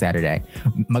picnic on Saturday.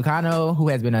 McConnell, who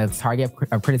has been a target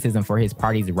of criticism for his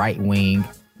party's right-wing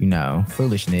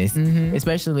foolishness,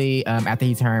 especially after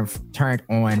he turned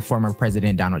on former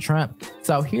President Donald Trump.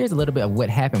 So here's a little bit of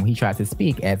what happened when he tried to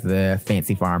speak at the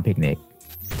Fancy Farm picnic.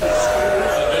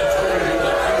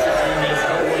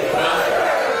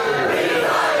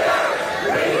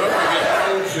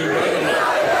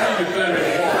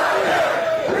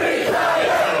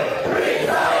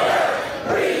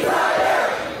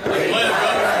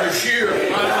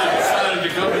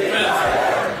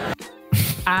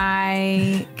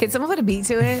 Can someone put a beat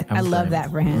to it? I love that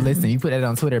for him. Listen, you put it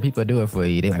on Twitter, people do it for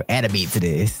you. They like, add a beat to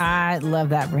this. I love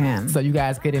that for him. So you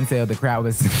guys couldn't tell the crowd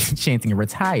was chanting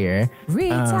retire.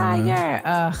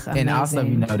 Retire. And also,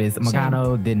 you notice,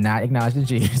 McConnell did not acknowledge the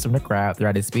jeers from the crowd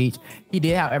throughout his speech. He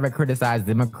did, however, criticize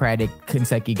Democratic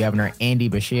Kentucky Governor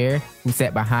Andy Beshear, who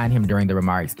sat behind him during the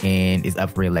remarks and is up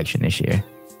for re-election this year.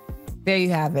 There you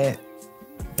have it.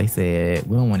 They said,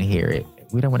 we don't want to hear it.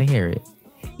 We don't want to hear it.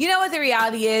 You know what the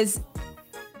reality is?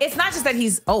 It's not just that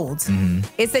he's old.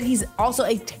 It's that he's also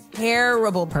a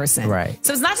terrible person. Right.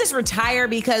 So it's not just retire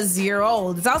because you're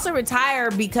old. It's also retire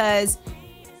because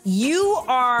you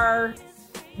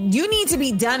need to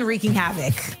be done wreaking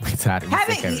havoc.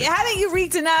 Haven't you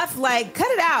wreaked enough? Like, cut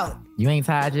it out. You ain't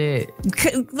tired yet.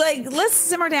 Like, let's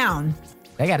simmer down.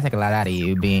 They got to take a lot out of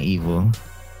you being evil.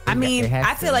 I mean,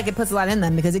 I feel like it puts a lot in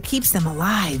them because it keeps them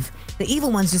alive. The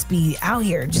evil ones just be out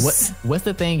here. What's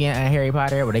the thing in Harry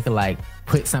Potter where they could like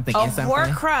put something in something? A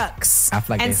Horcrux. I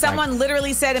feel like and someone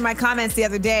literally said in my comments the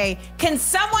other day, can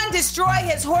someone destroy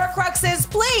his Horcruxes,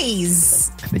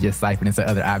 please? They just siphon into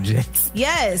other objects.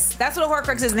 Yes, that's what a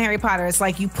Horcrux is in Harry Potter. It's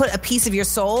like you put a piece of your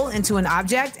soul into an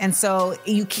object, and so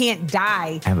you can't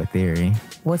die. I have a theory.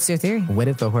 What's your theory? What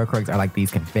if the Horcrux are like these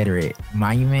Confederate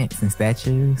monuments and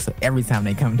statues? So every time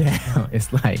they come down,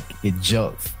 it's like it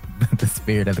jolts the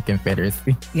spirit of the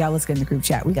Confederacy. Y'all, let's get in the group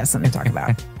chat. We got something to talk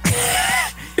about.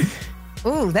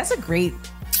 Ooh, that's a great...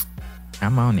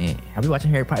 I'm on it. I'll be watching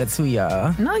Harry Potter 2,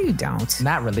 y'all. No, you don't.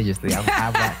 Not religiously.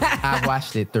 I've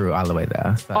watched it through all the way,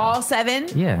 though. So. All 7?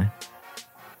 Yeah.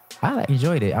 I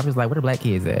enjoyed it. I was like, where the black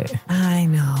kids at? I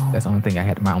know. That's the only thing I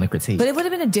had, my only critique. But it would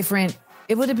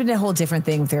have been a whole different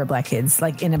thing if there were black kids,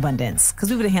 like in abundance, because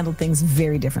we would have handled things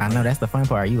very differently. I know, that's the fun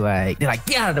part. They're like,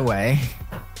 get out of the way.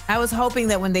 I was hoping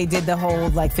that when they did the whole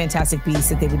like Fantastic Beasts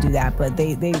that they would do that, but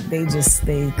they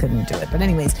couldn't do it. But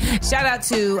anyways, shout out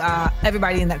to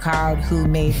everybody in that crowd who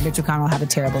made Mitch McConnell have a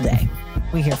terrible day.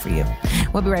 We're here for you.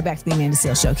 We'll be right back to the Amanda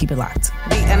Seales Show. Keep it locked.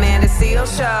 The Amanda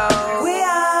Seales Show. We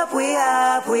up, we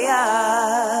up, we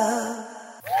up.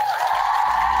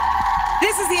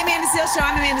 This is the Amanda Seales Show.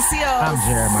 I'm Amanda Seales. I'm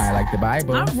Jeremiah like the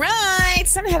Bible. All right.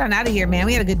 It's time to head on out of here, man.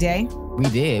 We had a good day. We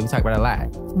did. We talked about a lot.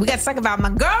 We got to talk about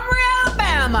Montgomery,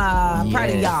 Alabama. I'm proud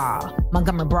of y'all.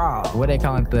 Montgomery Brawl. What they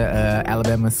calling the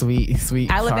Alabama sweet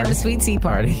Alabama party? Sweet Tea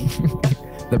Party.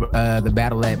 The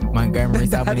battle at Montgomery.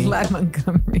 The battle at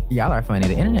Montgomery. Y'all are funny.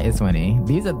 The internet is funny.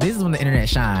 This is when the internet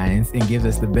shines and gives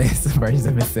us the best versions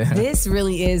of itself. This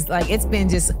really is like, it's been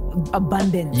just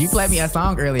abundance. You played me a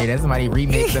song earlier that somebody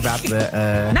remixed about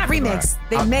the not remix.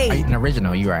 They made an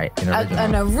original. You're right.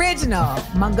 An original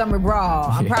Montgomery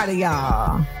Brawl. I'm proud of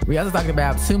y'all. We also talked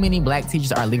about too many black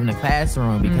teachers are leaving the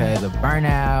classroom because of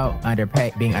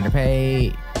burnout, being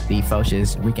underpaid. The folks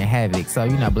just wreaking havoc. So,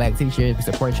 black teachers, we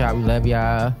support y'all. We love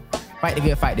y'all. Fight the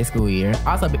good fight this school year.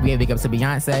 Also, we have big ups to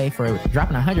Beyonce for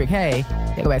dropping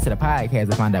 100K. They go back to the podcast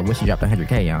to find out what she dropped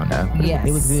 100K on, though. Yes.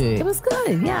 It was good. It was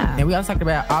good, yeah. And we also talked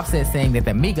about Offset saying that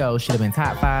the Migos should have been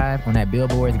top 5 on that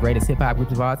Billboard's greatest hip-hop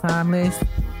groups of all time list.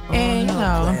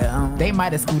 And, they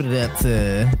might have scooted up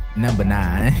to number 9.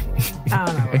 I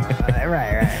don't know.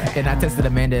 Right. And I tested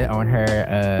Amanda on her...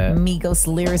 Migos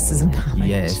lyricism.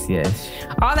 Yes.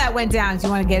 All that went down. If you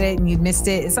want to get it and you missed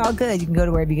it, it's all good. You can go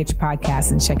to wherever you get your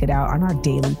podcasts and check it out on our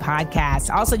daily podcast.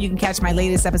 Also, you can catch my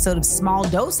latest episode of Small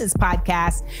Doses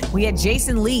podcast. We had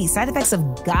Jason Lee, Side Effects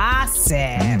of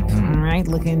Gossip. All right.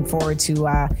 Looking forward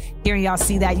to hearing y'all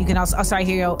see that. You can also...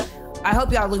 I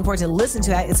hope y'all are looking forward to listen to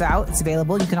that. It's out. It's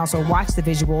available. You can also watch the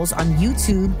visuals on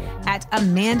YouTube at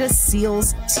Amanda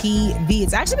Seales TV.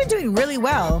 It's actually been doing really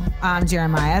well,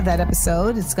 Jeremiah, that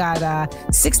episode. It's got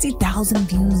 60,000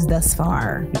 views thus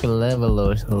far. People love a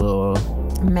little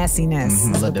messiness.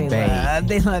 A little debate.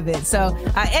 They love it. So,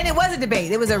 and it was a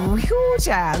debate. It was a huge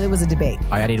child. It was a debate.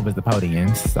 All y'all needed was the podium.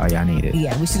 That's all y'all needed.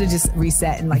 Yeah, we should have just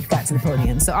reset and got to the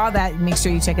podium. So all that, make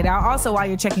sure you check it out. Also, while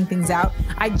you're checking things out,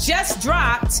 I just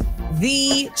dropped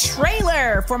the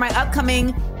trailer for my upcoming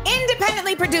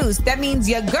independently produced. That means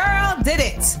your girl did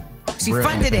it. She Real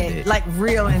funded it like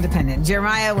real independent.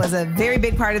 Jeremiah was a very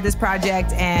big part of this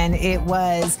project, and it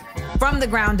was from the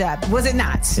ground up. Was it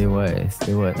not? It was.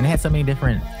 And it had so many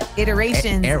different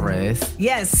iterations. Eras.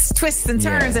 Yes, twists and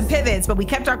turns and pivots, but we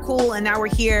kept our cool, and now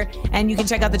we're here, and you can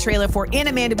check out the trailer for In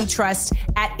Amanda We Trust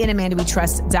at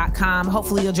inamandawetrust.com.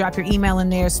 Hopefully you'll drop your email in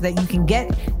there so that you can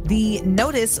get the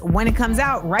notice when it comes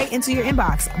out right into your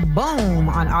inbox. Boom,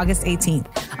 on August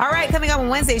 18th. All right, coming up on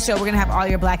Wednesday's show, we're going to have all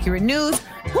your Black Accurate news.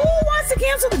 Who wants to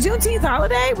cancel the Juneteenth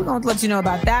holiday? We're going to let you know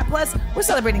about that. Plus, we're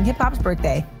celebrating hip-hop's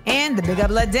birthday and the Big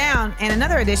Up Let Down and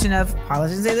another edition of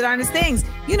Politicians Say the Darndest Things.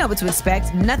 You know what to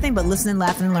expect. Nothing but listening,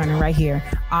 laughing, and learning right here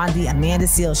on the Amanda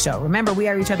Seales Show. Remember, we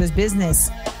are each other's business.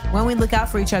 When we look out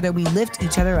for each other, we lift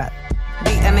each other up.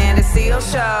 The Amanda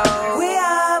Seales Show. We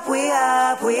up, we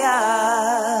up, we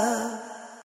up.